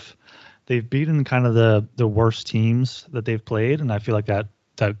that, they've beaten kind of the worst teams that they've played, and I feel like that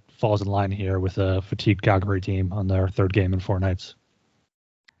falls in line here with a fatigued Calgary team on their third game in 4 nights.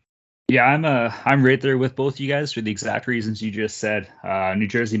 Yeah, I'm right there with both you guys for the exact reasons you just said. New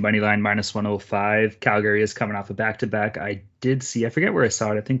Jersey money line -105. Calgary is coming off a back-to-back. I did see, I forget where I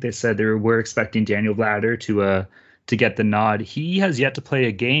saw it. I think they said they were expecting Daniel Vladar to get the nod. He has yet to play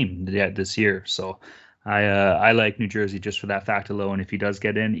a game yet this year, so I like New Jersey just for that fact alone. If he does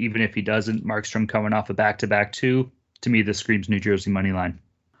get in, even if he doesn't, Markstrom coming off a back-to-back too, to me this screams New Jersey money line.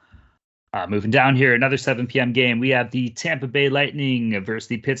 Moving down here, another 7 p.m. game. We have the Tampa Bay Lightning versus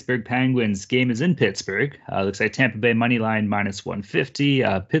the Pittsburgh Penguins. Game is in Pittsburgh. Looks like Tampa Bay money line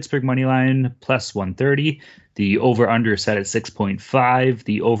 -150, Pittsburgh money line +130. The over-under set at 6.5.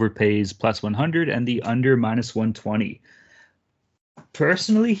 The over pays +100, and the under -120.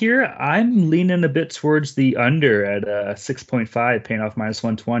 Personally here, I'm leaning a bit towards the under at 6.5, paying off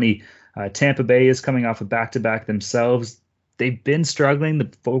 -120. Tampa Bay is coming off a back-to-back themselves. They've been struggling.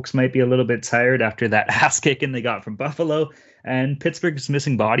 The folks might be a little bit tired after that ass kicking they got from Buffalo. And Pittsburgh's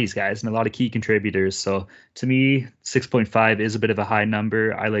missing bodies, guys, and a lot of key contributors. So to me, 6.5 is a bit of a high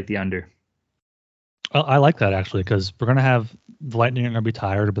number. I like the under. Well, I like that actually because we're going to have the Lightning are going to be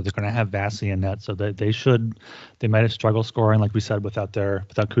tired, but they're going to have Vasi in net, so they might have struggled scoring, like we said, without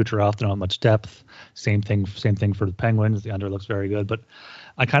Kucherov. They don't have much depth. Same thing for the Penguins. The under looks very good, but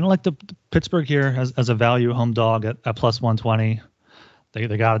I kind of like the Pittsburgh here as a value home dog at +120.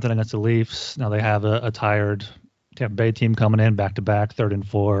 They got it done against the Leafs. Now they have a tired Tampa Bay team coming in back-to-back, 3rd and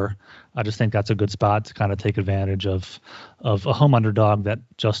 4. I just think that's a good spot to kind of take advantage of a home underdog that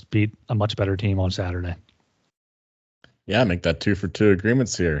just beat a much better team on Saturday. Yeah, make that 2 for 2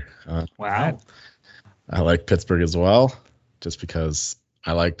 agreements here. Wow. I like Pittsburgh as well, just because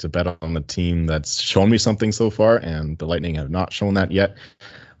I like to bet on the team that's shown me something so far, and the Lightning have not shown that yet.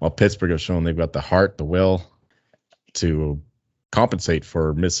 While Pittsburgh have shown they've got the heart, the will to compensate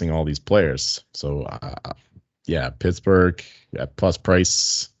for missing all these players. So, yeah, Pittsburgh at plus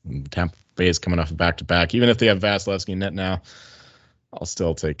price. Tampa Bay is coming off a back-to-back. Even if they have Vasilevsky in net now, I'll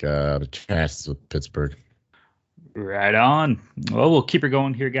still take the chances with Pittsburgh. Right on. Well, we'll keep her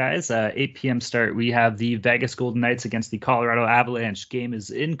going here, guys. 8 p.m. start. We have the Vegas Golden Knights against the Colorado Avalanche. Game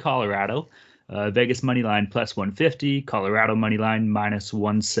is in Colorado. Vegas money line +150. Colorado money line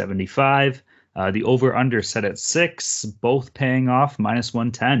 -175. The over/under set at 6. Both paying off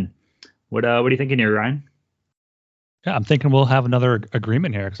 -110. What are you thinking here, Ryan? Yeah, I'm thinking we'll have another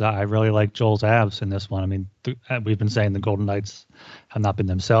agreement here because I really like Joel's Avs in this one. I mean, we've been saying the Golden Knights have not been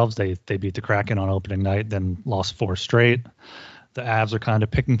themselves. They beat the Kraken on opening night, then lost 4 straight. The Avs are kind of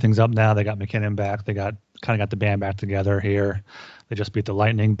picking things up now. They got McKinnon back. They got the band back together here. They just beat the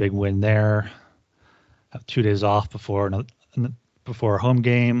Lightning, big win there. Have 2 days off before a home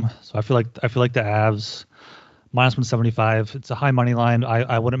game. So I feel like the Avs -175. It's a high money line.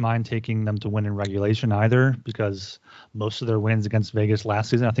 I wouldn't mind taking them to win in regulation either because most of their wins against Vegas last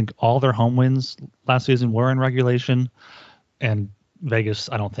season, I think all their home wins last season were in regulation, and Vegas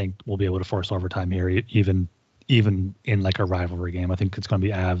I don't think will be able to force overtime here even in like a rivalry game. I think it's going to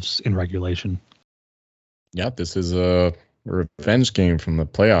be Avs in regulation. Yeah, this is a revenge game from the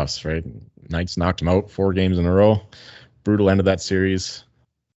playoffs, right? Knights knocked them out 4 games in a row. Brutal end of that series.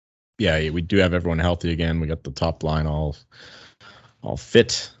 Yeah, we do have everyone healthy again. We got the top line all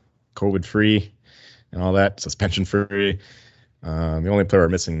fit, COVID free, and all that, suspension free. The only player we're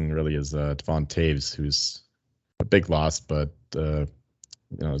missing really is Devon Taves, who's a big loss, but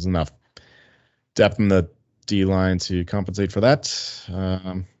there's enough depth in the D line to compensate for that.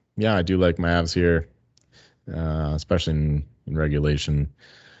 Yeah, I do like my Avs here, especially in regulation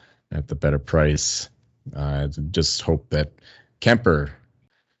at the better price. I just hope that Kemper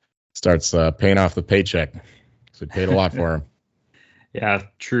starts paying off the paycheck. So we paid a lot for him. Yeah,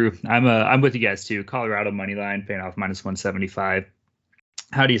 true. I'm with you guys too. Colorado money line paying off -175.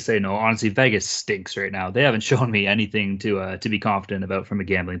 How do you say no? Honestly, Vegas stinks right now. They haven't shown me anything to be confident about from a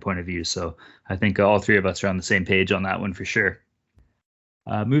gambling point of view. So I think all three of us are on the same page on that one for sure.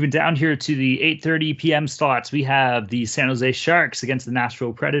 Moving down here to the 8:30 p.m. slots, we have the San Jose Sharks against the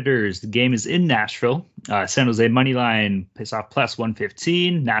Nashville Predators. The game is in Nashville. San Jose money line pays off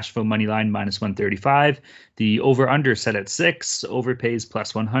 +115. Nashville money line -135. The over/under set at 6. Over pays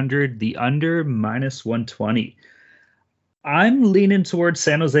 +100. The under -120. I'm leaning towards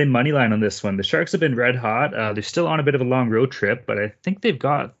San Jose money line on this one. The Sharks have been red hot. They're still on a bit of a long road trip, but I think they've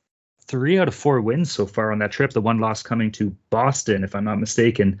got 3 out of 4 wins so far on that trip. The one loss coming to Boston, if I'm not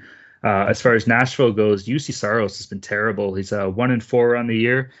mistaken. As far as Nashville goes, UC Saros has been terrible. He's 1-4 on the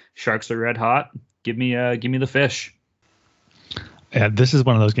year. Sharks are red hot. Give me the fish. Yeah, this is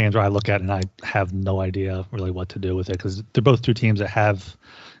one of those games where I look at it and I have no idea really what to do with it, because they're both two teams that have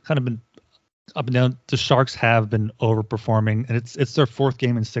kind of been up and down. The Sharks have been overperforming, and it's their 4th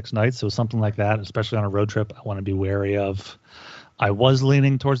game in 6 nights, so something like that, especially on a road trip, I want to be wary of. I was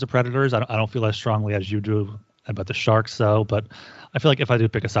leaning towards the Predators. I don't feel as strongly as you do about the Sharks, though. But I feel like if I do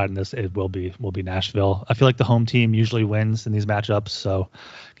pick a side in this, it will be Nashville. I feel like the home team usually wins in these matchups, so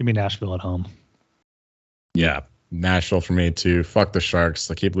give me Nashville at home. Yeah, Nashville for me too. Fuck the Sharks.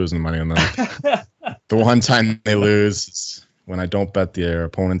 I keep losing money on them. The one time they lose is when I don't bet their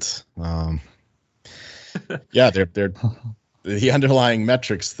opponent. Yeah, they're the underlying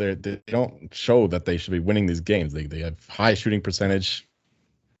metrics, they don't show that they should be winning these games. They have high shooting percentage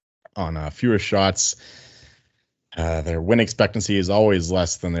on fewer shots. Their win expectancy is always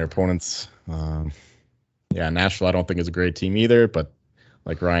less than their opponents. Yeah, Nashville I don't think is a great team either, but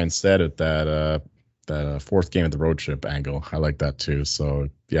like Ryan said, at that 4th game of the road trip angle, I like that too. So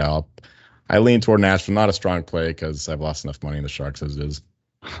yeah, I lean toward Nashville. Not a strong play because I've lost enough money in the Sharks as it is.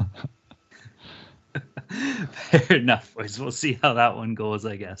 Fair enough, boys. We'll see how that one goes,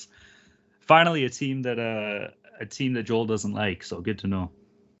 I guess. Finally, a team that Joel doesn't like, so good to know.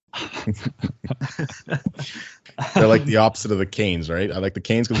 They're like the opposite of the Canes, right? I like the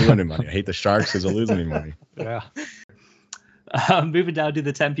Canes because they're winning money. I hate the Sharks because they're losing me money. Yeah. Moving down to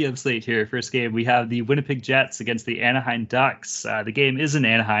the 10 p.m. slate here. First game, we have the Winnipeg Jets against the Anaheim Ducks. The game is in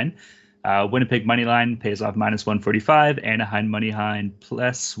Anaheim. Winnipeg money line pays off -145. Anaheim money line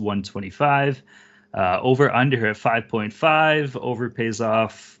 +125. Over under at 5.5. Over pays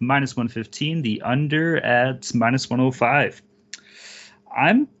off -115. The under at -105.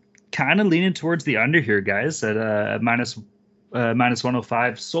 I'm kind of leaning towards the under here, guys, at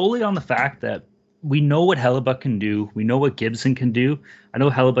 -105, solely on the fact that we know what Hellebuyck can do. We know what Gibson can do. I know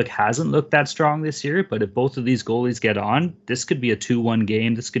Hellebuyck hasn't looked that strong this year, but if both of these goalies get on, this could be a 2-1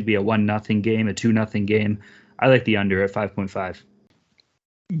 game. This could be a 1-0 game, a 2-0 game. I like the under at 5.5.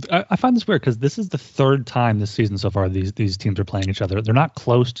 I find this weird because this is the 3rd time this season so far these teams are playing each other. They're not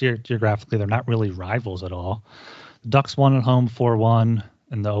close geographically. They're not really rivals at all. The Ducks won at home 4-1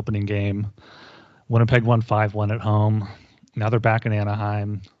 in the opening game. Winnipeg won 5-1 at home. Now they're back in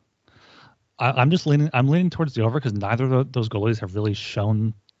Anaheim. I'm leaning towards the over because neither of those goalies have really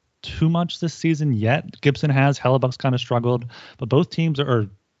shown too much this season yet. Gibson has. Hellebuyck's kind of struggled, but both teams are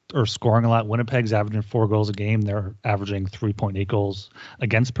scoring a lot. Winnipeg's averaging 4 goals a game. They're averaging 3.8 goals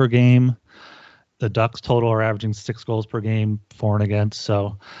against per game. The Ducks total are averaging 6 goals per game, for and against.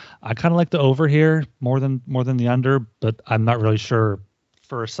 So I kind of like the over here more than the under, but I'm not really sure.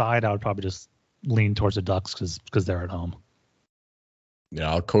 For a side, I would probably just lean towards the Ducks because they're at home. Yeah,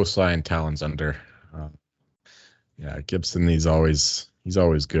 I'll co-sign Talon's under. Yeah, Gibson, he's always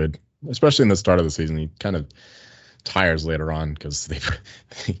good, especially in the start of the season. He kind of tires later on because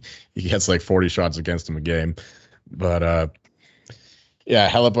he gets like 40 shots against him a game. But yeah,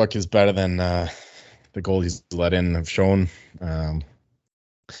 Hellebuyck is better than the goal he's let in have shown.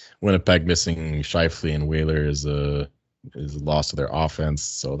 Winnipeg missing Scheifele and Wheeler is a loss to their offense,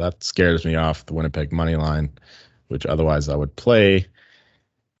 so that scares me off the Winnipeg money line, which otherwise I would play.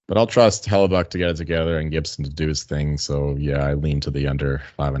 But I'll trust Hellebuyck to get it together and Gibson to do his thing. So yeah, I lean to the under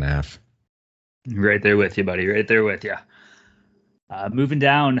 5.5. Right there with you, buddy. Right there with you. Moving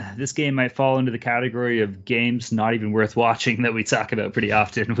down, this game might fall into the category of games not even worth watching that we talk about pretty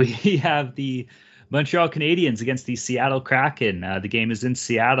often. We have the Montreal Canadiens against the Seattle Kraken. The game is in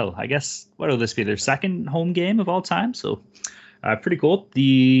Seattle. I guess, what will this be, their 2nd home game of all time? So pretty cool.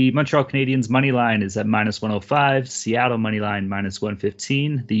 The Montreal Canadiens money line is at -105. Seattle money line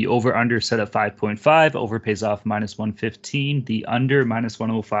 -115. The over-under set at 5.5. Over pays off -115. The under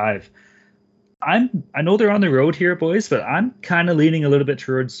 -105. I know they're on the road here, boys, but I'm kind of leaning a little bit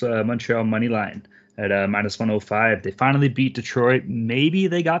towards Montreal money line at minus 105. They finally beat Detroit. Maybe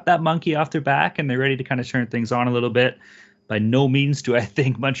they got that monkey off their back and they're ready to kind of turn things on a little bit. By no means do I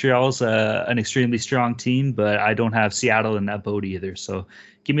think Montreal's an extremely strong team, but I don't have Seattle in that boat either. So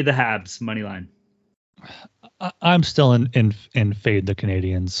give me the Habs money line. I'm still in fade the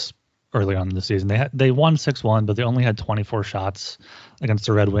Canadians early on in the season. They won 6-1, but they only had 24 shots against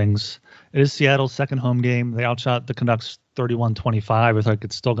the Red Wings. It is Seattle's second home game. They outshot the Canucks 31-25. I think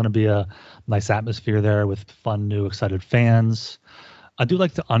it's still going to be a nice atmosphere there with fun, new, excited fans. I do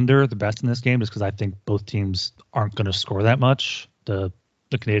like the under the best in this game just because I think both teams aren't going to score that much. The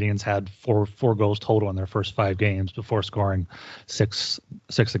Canadians had four goals total in their first 5 games before scoring six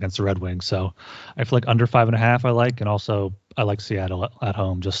against the Red Wings. So I feel like under 5.5 I like, and also I like Seattle at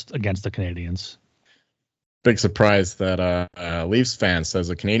home just against the Canadians. Big surprise that Leafs fan says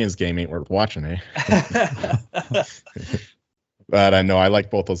a Canadians game ain't worth watching, eh? But I know I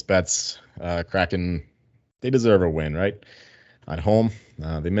like both those bets. Kraken, they deserve a win, right? At home,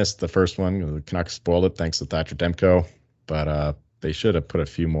 they missed the first one. The Canucks spoiled it thanks to Thatcher Demko, but they should have put a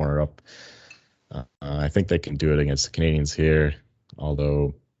few more up. I think they can do it against the Canadians here.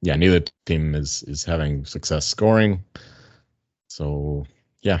 Although, yeah, neither team is having success scoring. So,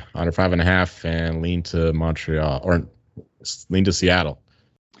 yeah, under 5.5 and lean to Montreal or lean to Seattle.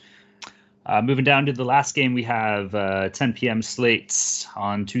 Moving down to the last game, we have 10 p.m. slates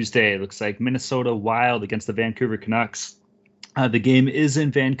on Tuesday. It looks like Minnesota Wild against the Vancouver Canucks. The game is in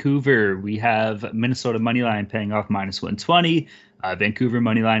Vancouver. We have Minnesota moneyline paying off minus 120. Vancouver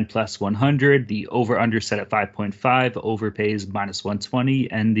moneyline plus 100. The over-under set at 5.5. Over pays minus 120.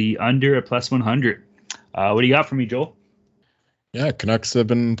 And the under at plus 100. What do you got for me, Joel? Yeah, Canucks have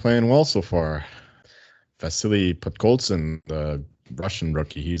been playing well so far. Vasily Podkolzin, the Russian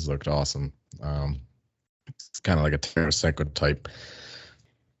rookie, he's looked awesome. It's kind of like a Tarasenko type.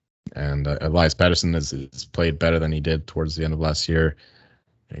 And Elias Pettersson has played better than he did towards the end of last year.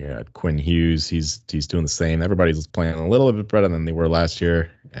 Yeah, Quinn Hughes, he's doing the same. Everybody's playing a little bit better than they were last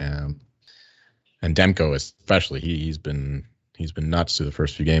year. And Demko especially, he's been nuts through the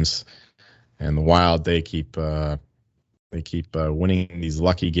first few games. And the Wild, they keep winning these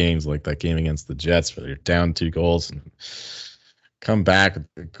lucky games like that game against the Jets where they're down 2 goals and come back with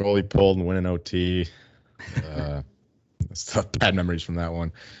the goalie pulled and win an OT. It's bad memories from that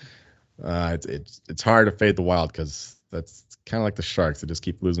one. It's hard to fade the Wild because that's kind of like the Sharks. They just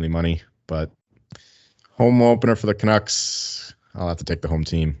keep losing me money. But home opener for the Canucks, I'll have to take the home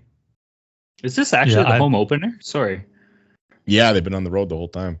team. Is this actually the home opener? Sorry. Yeah, they've been on the road the whole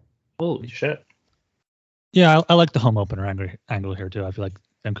time. Holy shit. Yeah, I like the home opener angle here too. I feel like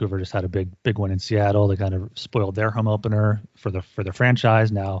Vancouver just had a big win in Seattle. They kind of spoiled their home opener for the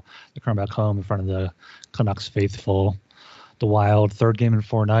franchise. Now they're coming back home in front of the Canucks faithful. The Wild, 3rd game in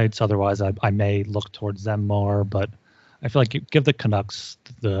 4 nights. Otherwise, I may look towards them more, but I feel like you give the Canucks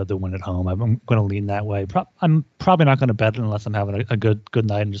the win at home. I'm going to lean that way. I'm probably not going to bet it unless I'm having a good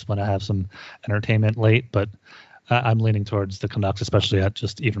night and just want to have some entertainment late, but I'm leaning towards the Canucks, especially at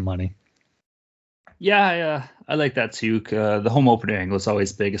just even money. Yeah, I like that too. The home opener angle is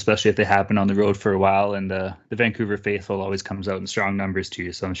always big, especially if they happen on the road for a while. And the Vancouver faithful always comes out in strong numbers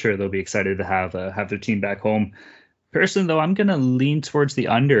too. So I'm sure they'll be excited to have their team back home. Personally, though, I'm going to lean towards the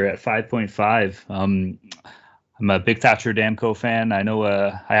under at 5.5. I'm a big Thatcher Demko fan. I know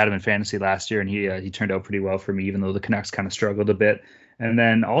I had him in fantasy last year, and he turned out pretty well for me, even though the Canucks kind of struggled a bit. And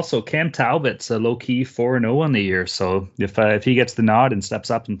then also Cam Talbot's a low-key 4-0 on the year. So if he gets the nod and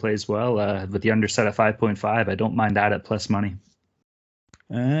steps up and plays well with the under set at 5.5, I don't mind that at plus money.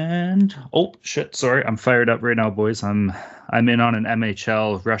 And sorry, I'm fired up right now, boys. I'm in on an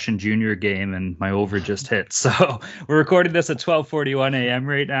MHL Russian junior game, and my over just hit. So we're recording this at 12:41 a.m.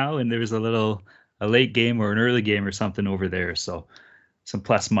 right now, and there's a late game or an early game or something over there. So some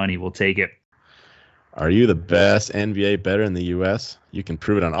plus money, we'll take it. Are you the best NBA bettor in the U.S.? You can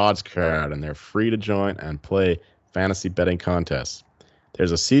prove it on OddsCrowd, and they're free to join and play fantasy betting contests.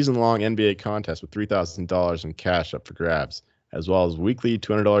 There's a season-long NBA contest with $3,000 in cash up for grabs, as well as weekly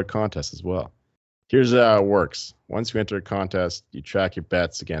 $200 contests as well. Here's how it works. Once you enter a contest, you track your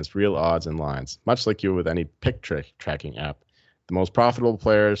bets against real odds and lines, much like you would with any pick tracking app. The most profitable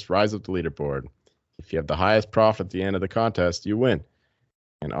players rise up the leaderboard. If you have the highest profit at the end of the contest, you win.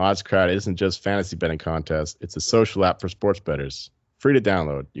 And OddsCrowd isn't just fantasy betting contest, it's a social app for sports bettors. Free to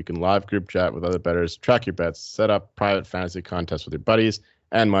download. You can live group chat with other bettors, track your bets, set up private fantasy contests with your buddies,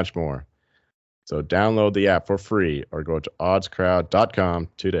 and much more. So download the app for free or go to oddscrowd.com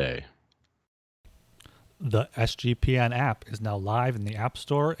today. The SGPN app is now live in the App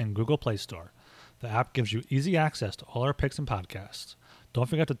Store and Google Play Store. The app gives you easy access to all our picks and podcasts. Don't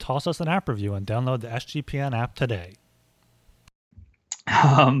forget to toss us an app review and download the SGPN app today.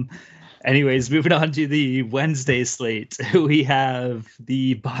 Anyways, moving on to the Wednesday slate, we have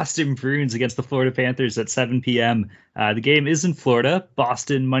the Boston Bruins against the Florida Panthers at 7 p.m. The game is in Florida.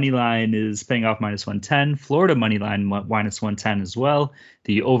 Boston money line is paying off -110. Florida money line -110 as well.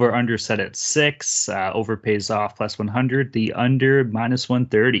 The over/under set at 6. Over pays off +100. The under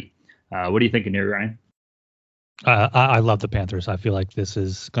 -130. What are you thinking here, Ryan? I love the Panthers. I feel like this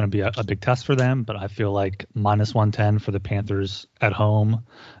is going to be a big test for them, but I feel like -110 for the Panthers at home,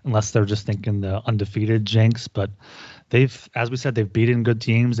 unless they're just thinking the undefeated jinx. But as we said, they've beaten good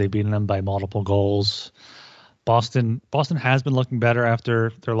teams. They've beaten them by multiple goals. Boston has been looking better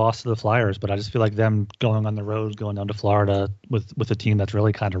after their loss to the Flyers, but I just feel like them going on the road, going down to Florida with a team that's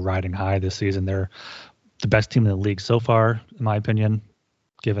really kind of riding high this season. They're the best team in the league so far, in my opinion.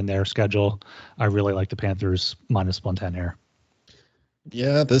 Given their schedule, I really like the Panthers -110 here.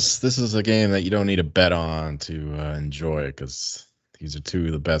 Yeah, this is a game that you don't need to bet on to enjoy, because these are two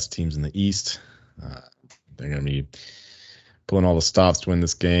of the best teams in the East. They're going to be pulling all the stops to win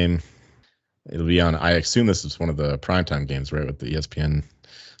this game. It'll be on, I assume this is one of the primetime games, right, with the ESPN,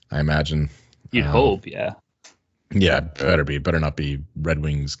 I imagine. You'd hope, yeah. Yeah, better not be Red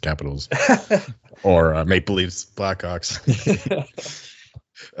Wings Capitals or Maple Leafs Blackhawks.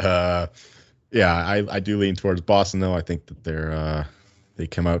 I do lean towards Boston, though. I think that they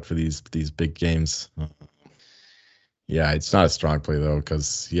come out for these big games. It's not a strong play though,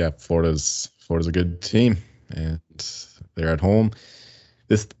 because Florida's a good team and they're at home.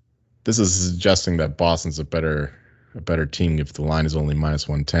 This is suggesting that Boston's a better team if the line is only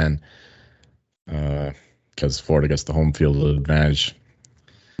 -110, because Florida gets the home field advantage.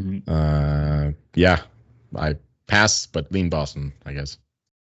 I pass, but lean Boston, I guess.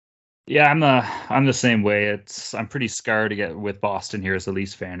 Yeah, I'm the same way. I'm pretty scarred to get with Boston here as a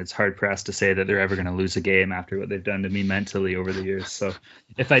Leafs fan. It's hard pressed to say that they're ever going to lose a game after what they've done to me mentally over the years. So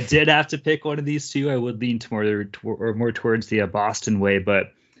if I did have to pick one of these two, I would lean more towards the Boston way.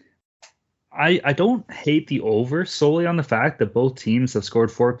 But I don't hate the over solely on the fact that both teams have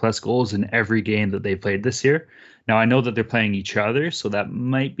scored 4+ goals in every game that they played this year. Now, I know that they're playing each other, so that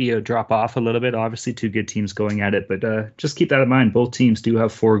might be a drop off a little bit. Obviously, two good teams going at it, but just keep that in mind. Both teams do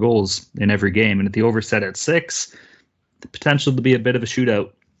have 4 goals in every game, and at the over set at 6, the potential to be a bit of a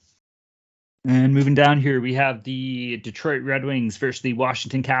shootout. And moving down here, we have the Detroit Red Wings versus the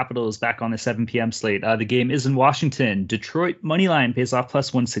Washington Capitals back on the 7 p.m. slate. The game is in Washington. Detroit moneyline pays off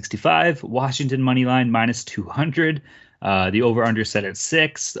 +165. Washington moneyline -200. The over/under set at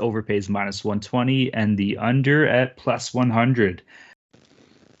 6. The over pays -120, and the under at +100.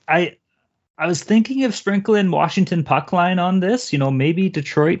 I was thinking of sprinkling Washington puck line on this. Maybe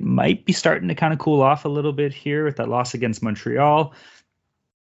Detroit might be starting to kind of cool off a little bit here with that loss against Montreal.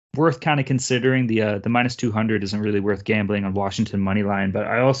 Worth kind of considering. The -200 isn't really worth gambling on Washington money line, but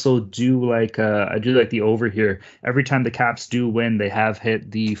I also do like the over here. Every time the Caps do win, they have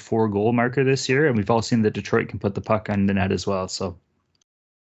hit the 4-goal marker this year, and we've all seen that Detroit can put the puck on the net as well. So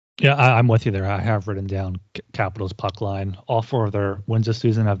yeah, I'm with you there. I have written down Capitals puck line. All 4 of their wins this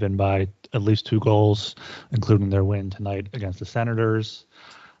season have been by at least 2 goals, including their win tonight against the Senators.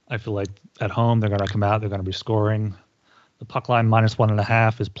 I feel like at home they're going to come out, they're going to be scoring. The puck line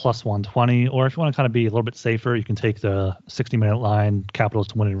 -1.5 is +120, or if you want to kind of be a little bit safer, you can take the 60-minute line, Capitals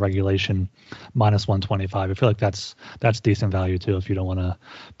to win in regulation, -125. I feel like that's decent value too if you don't want to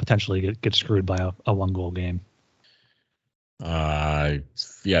potentially get screwed by a 1-goal game.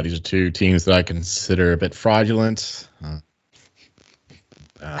 These are two teams that I consider a bit fraudulent.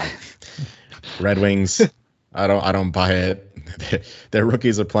 Red Wings, I don't buy it. Their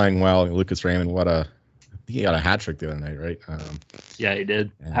rookies are playing well. Lucas Raymond, he got a hat trick the other night, right? Yeah, he did.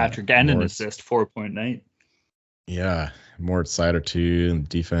 Hat trick and an assist, 4-point night. Yeah, Moritz Seider too. In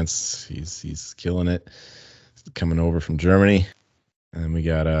defense, he's killing it. Coming over from Germany, and we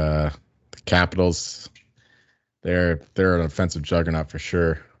got the Capitals. They're an offensive juggernaut for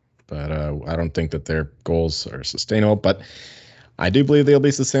sure, but I don't think that their goals are sustainable. But I do believe they'll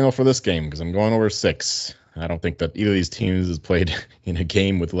be sustainable for this game because I'm going over 6. I don't think that either of these teams has played in a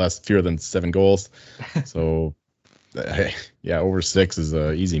game with fewer than 7 goals. So, over 6 is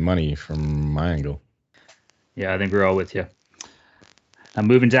easy money from my angle. Yeah, I think we're all with you. Now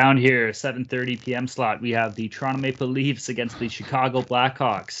moving down here, 7:30 p.m. slot, we have the Toronto Maple Leafs against the Chicago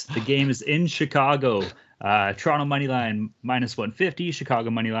Blackhawks. The game is in Chicago. Toronto moneyline -150.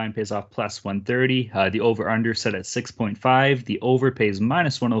 Chicago moneyline pays off +130. The over/under set at 6.5. The over pays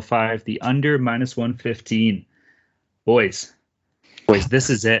 -105. The under -115. Boys, this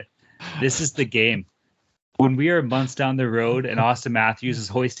is it. This is the game. When we are months down the road and Austin Matthews is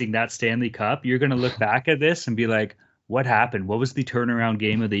hoisting that Stanley Cup, you're going to look back at this and be like, what happened? What was the turnaround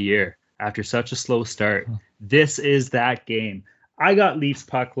game of the year after such a slow start? This is that game. I got Leafs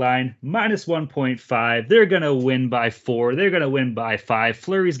puck line, minus 1.5. They're going to win by 4. They're going to win by 5.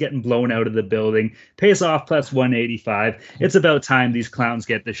 Fleury's getting blown out of the building. Pays off plus 185. It's about time these clowns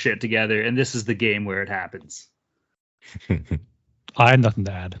get the shit together, and this is the game where it happens. I have nothing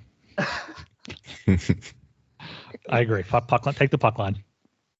to add. I agree. Puck line, take the puck line.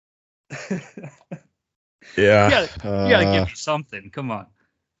 Yeah. You gotta give me something. Come on.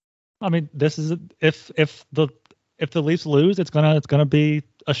 I mean, this is if the Leafs lose, it's gonna be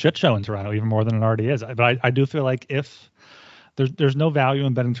a shit show in Toronto, even more than it already is. But I do feel like if there's no value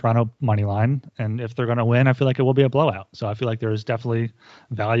in betting Toronto money line, and if they're gonna win, I feel like it will be a blowout. So I feel like there is definitely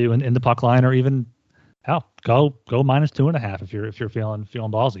value in the puck line, or even hell, go minus 2.5 if you're feeling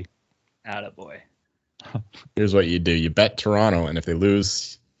ballsy. Attaboy. Here's what you do: you bet Toronto, and if they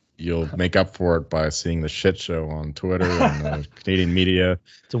lose, you'll make up for it by seeing the shit show on Twitter and the Canadian media.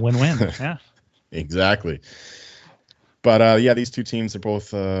 It's a win-win. Yeah, exactly. But yeah, these two teams are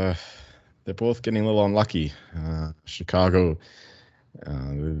both getting a little unlucky. Chicago,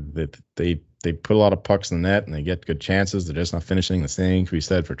 they put a lot of pucks in the net and they get good chances. They're just not finishing. The same can be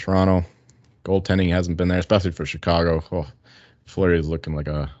said for Toronto. Goaltending hasn't been there, especially for Chicago. Oh, Fleury is looking like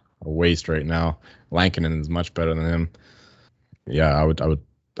a waste right now. Lankinen is much better than him. Yeah, I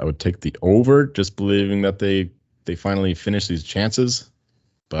would take the over, just believing that they finally finish these chances,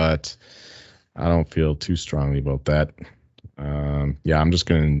 but I don't feel too strongly about that. Yeah, I'm just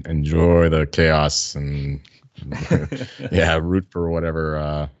gonna enjoy the chaos and yeah, root for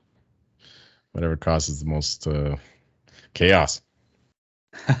whatever causes the most chaos.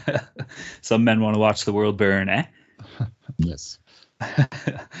 Some men want to watch the world burn, eh? Yes. All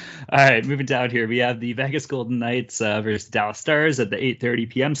right, moving down here, we have the Vegas Golden Knights versus Dallas Stars at the 8:30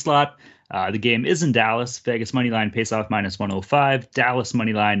 p.m. slot. The game is in Dallas. Vegas money line pays off minus 105. Dallas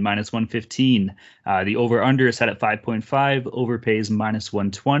money line minus 115. The over/under is set at 5.5. Over pays minus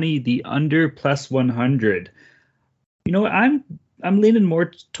 120. The under plus 100. You know what? I'm leaning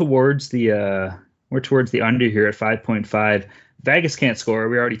more towards the under here at 5.5. Vegas can't score.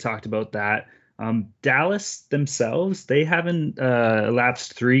 We already talked about that. Dallas themselves, they haven't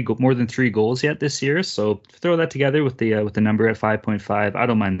elapsed more than 3 goals yet this year. So throw that together with the number at 5.5. I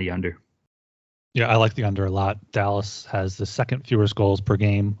don't mind the under. Yeah, I like the under a lot. Dallas has the second fewest goals per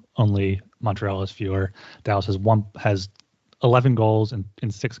game. Only Montreal has fewer. Dallas has 11 goals in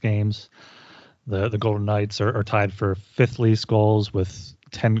 6 games. The Golden Knights are tied for 5th least goals with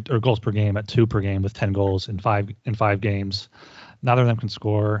 10 or goals per game at 2 per game with 10 goals in 5 games. Neither of them can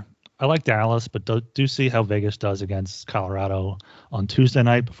score. I like Dallas, but do see how Vegas does against Colorado on Tuesday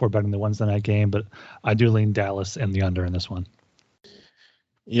night before betting the Wednesday night game. But I do lean Dallas and the under in this one.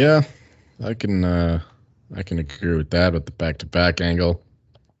 Yeah, I can agree with that. With the back-to-back angle,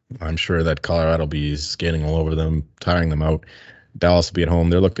 I'm sure that Colorado will be skating all over them, tiring them out. Dallas will be at home.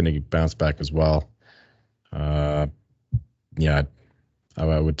 They're looking to bounce back as well. Yeah,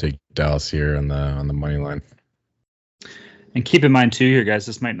 I would take Dallas here on the money line. And keep in mind, too, here, guys,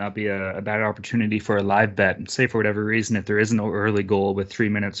 this might not be a bad opportunity for a live bet. Say, for whatever reason, if there is no early goal with 3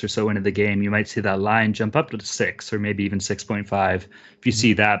 minutes or so into the game, you might see that line jump up to 6 or maybe even 6.5. If you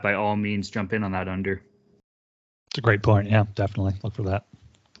see that, by all means, jump in on that under. It's a great point. Yeah, definitely. Look for that.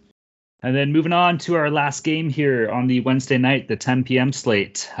 And then moving on to our last game here on the Wednesday night, the 10 p.m.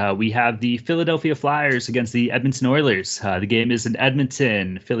 slate. We have the Philadelphia Flyers against the Edmonton Oilers. The game is in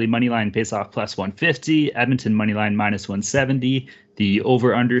Edmonton. Philly moneyline pays off plus 150. Edmonton moneyline minus 170. The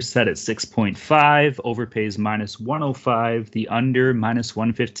over-under set at 6.5. Over pays minus 105. The under minus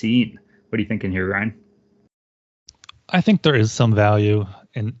 115. What are you thinking here, Ryan? I think there is some value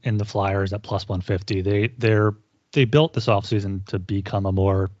in the Flyers at plus 150. They built this offseason to become a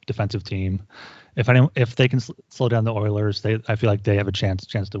more defensive team. If they can slow down the Oilers, I feel like they have a chance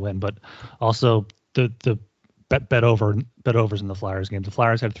to win. But also the bet overs in the Flyers game. The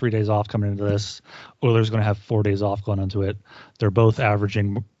Flyers had 3 days off coming into this. Oilers going to have 4 days off going into it. They're both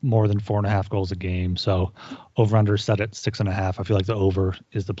averaging more than 4.5 goals a game. So over under set at 6.5. I feel like the over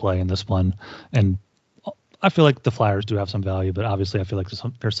is the play in this one. And I feel like the Flyers do have some value, but obviously I feel like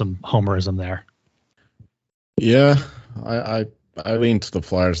there's some homerism there. Yeah, I lean to the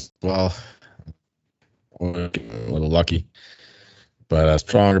Flyers as well. We're getting a little lucky, but a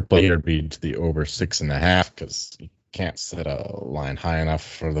stronger player would be to the over 6.5 because you can't set a line high enough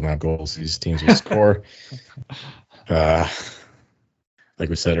for the amount of goals these teams will score. The like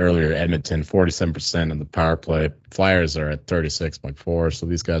we said earlier, Edmonton 47% in the power play. Flyers are at 36.4. So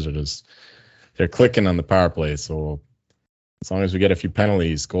these guys are they're clicking on the power play. So as long as we get a few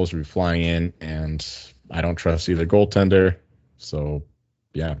penalties, goals will be flying in, and I don't trust either goaltender. So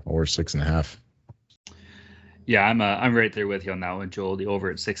yeah, over 6.5. Yeah, I'm right there with you on that one, Joel. The over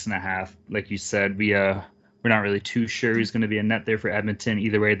at 6.5. Like you said, we're not really too sure who's going to be a net there for Edmonton.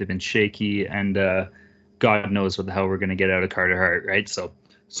 Either way, they've been shaky, and God knows what the hell we're going to get out of Carter Hart, right? So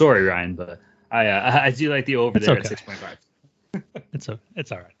sorry, Ryan, but I do like the over there at 6.5. It's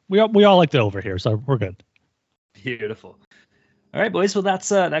all right. We all like the over here, so we're good. Beautiful. All right, boys. Well,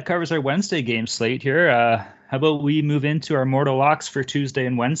 that covers our Wednesday game slate here. How about we move into our mortal locks for Tuesday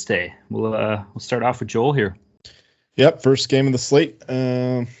and Wednesday? We'll start off with Joel here. Yep, first game of the slate.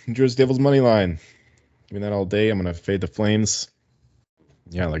 New Jersey Devils money line. Give me that all day. I'm gonna fade the Flames.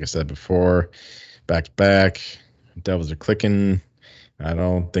 Yeah, like I said before, back to back. Devils are clicking. I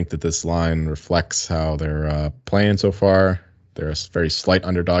don't think that this line reflects how they're playing so far. They're a very slight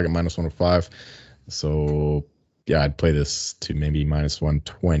underdog at -105. So yeah, I'd play this to maybe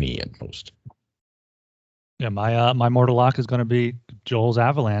 -120 at most. Yeah, my mortal lock is going to be Joel's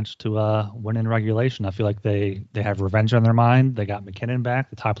Avalanche to win in regulation. I feel like they have revenge on their mind. They got McKinnon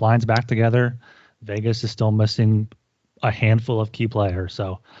back. The top line's back together. Vegas is still missing a handful of key players.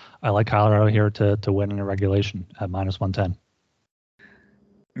 So I like Colorado here to win in regulation at -110.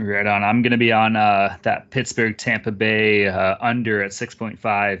 Right on. I'm going to be on that Pittsburgh Tampa Bay under at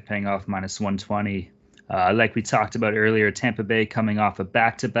 6.5, paying off -120. Like we talked about earlier, Tampa Bay coming off a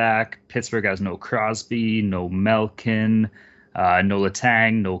back-to-back. Pittsburgh has no Crosby, no Malkin, no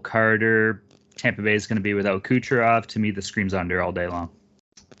Letang, no Carter. Tampa Bay is going to be without Kucherov. To me, this screams under all day long.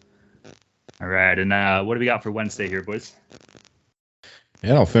 All right, and what do we got for Wednesday here, boys?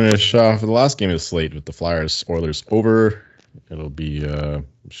 Yeah, I'll finish off the last game of the slate with the Flyers Oilers over. It'll be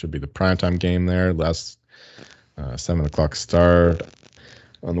should be the primetime game there. Last 7:00 start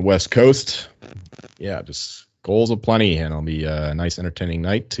on the West Coast. Yeah, just goals aplenty, and it'll be a nice, entertaining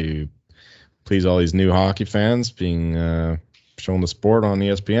night to please all these new hockey fans being shown the sport on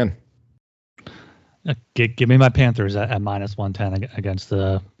ESPN. Give me my Panthers at -110 against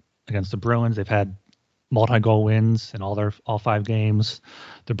the Bruins. They've had multi-goal wins in all 5 games.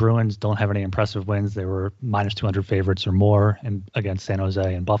 The Bruins don't have any impressive wins. They were -200 favorites or more against San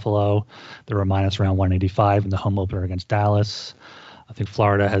Jose and Buffalo. They were minus around 185 in the home opener against Dallas. I think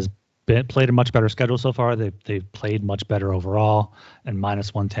Florida has played a much better schedule so far. They've played much better overall, and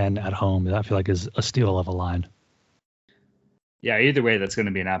 -110 at home, I feel like is a steal of a line. Yeah, either way, that's going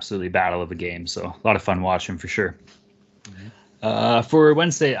to be an absolutely battle of a game. So a lot of fun watching for sure. Mm-hmm. For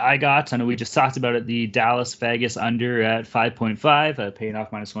Wednesday, I know we just talked about it, the Dallas Vegas under at 5.5, paying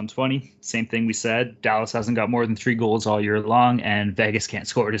off -120. Same thing we said. Dallas hasn't got more than 3 goals all year long, and Vegas can't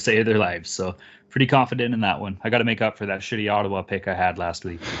score to save their lives. So pretty confident in that one. I got to make up for that shitty Ottawa pick I had last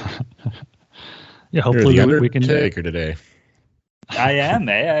week. Yeah, hopefully we can take her today. I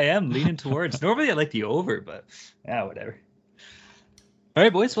am leaning towards. Normally I like the over, but yeah, whatever. All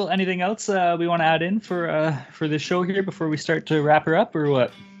right, boys. Well, anything else we want to add in for this show here before we start to wrap her up, or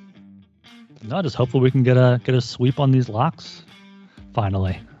what? No, just hopefully we can get a sweep on these locks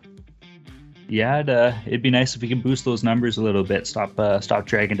finally. Yeah, it'd be nice if we can boost those numbers a little bit. Stop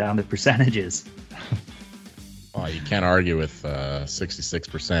dragging down the percentages. Oh, you can't argue with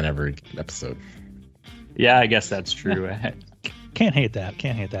 66% every episode. Yeah, I guess that's true. Can't hate that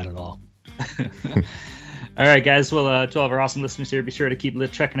at all. All right, guys. Well, to all of our awesome listeners here, be sure to keep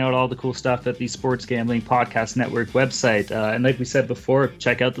checking out all the cool stuff at the Sports Gambling Podcast Network website. And like we said before,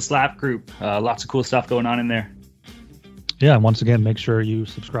 check out the Slap group. Lots of cool stuff going on in there. Yeah, and once again, make sure you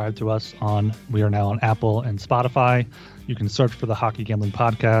subscribe to us we are now on Apple and Spotify. You can search for the Hockey Gambling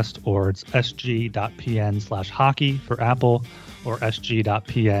Podcast, or it's sg.pn/hockey for Apple, or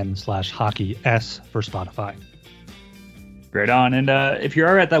sg.pn/hockeys for Spotify. Right on. And if you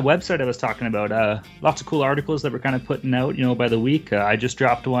are at that website I was talking about, lots of cool articles that we're kind of putting out, by the week. I just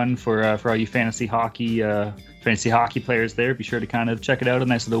dropped one for all you fantasy hockey players there. Be sure to kind of check it out. A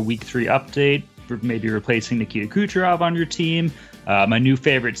nice little week 3 update. Maybe replacing Nikita Kucherov on your team. My new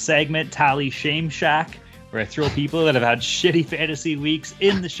favorite segment, Tally Shame Shack, where I throw people that have had shitty fantasy weeks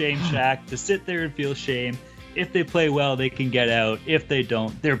in the Shame Shack to sit there and feel shame. If they play well, they can get out. If they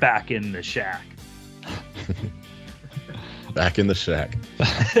don't, they're back in the shack. Back in the shack.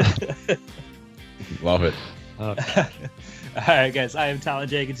 Love it. All right, guys. I am Talon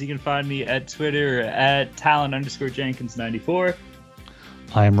Jenkins. You can find me at Twitter at Talon_Jenkins94.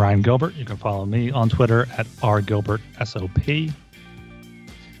 I am Ryan Gilbert. You can follow me on Twitter at rgilbertsop.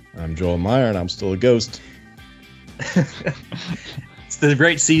 I'm Joel Meyer, and I'm still a ghost. It's the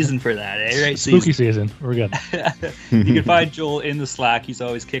right season for that, eh? Right Spooky season. We're good. You can find Joel in the Slack. He's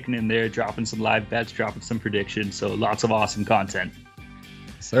always kicking in there, dropping some live bets, dropping some predictions. So lots of awesome content.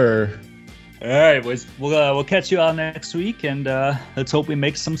 Sir. All right, boys. We'll catch you all next week, and let's hope we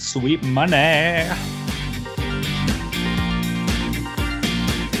make some sweet money.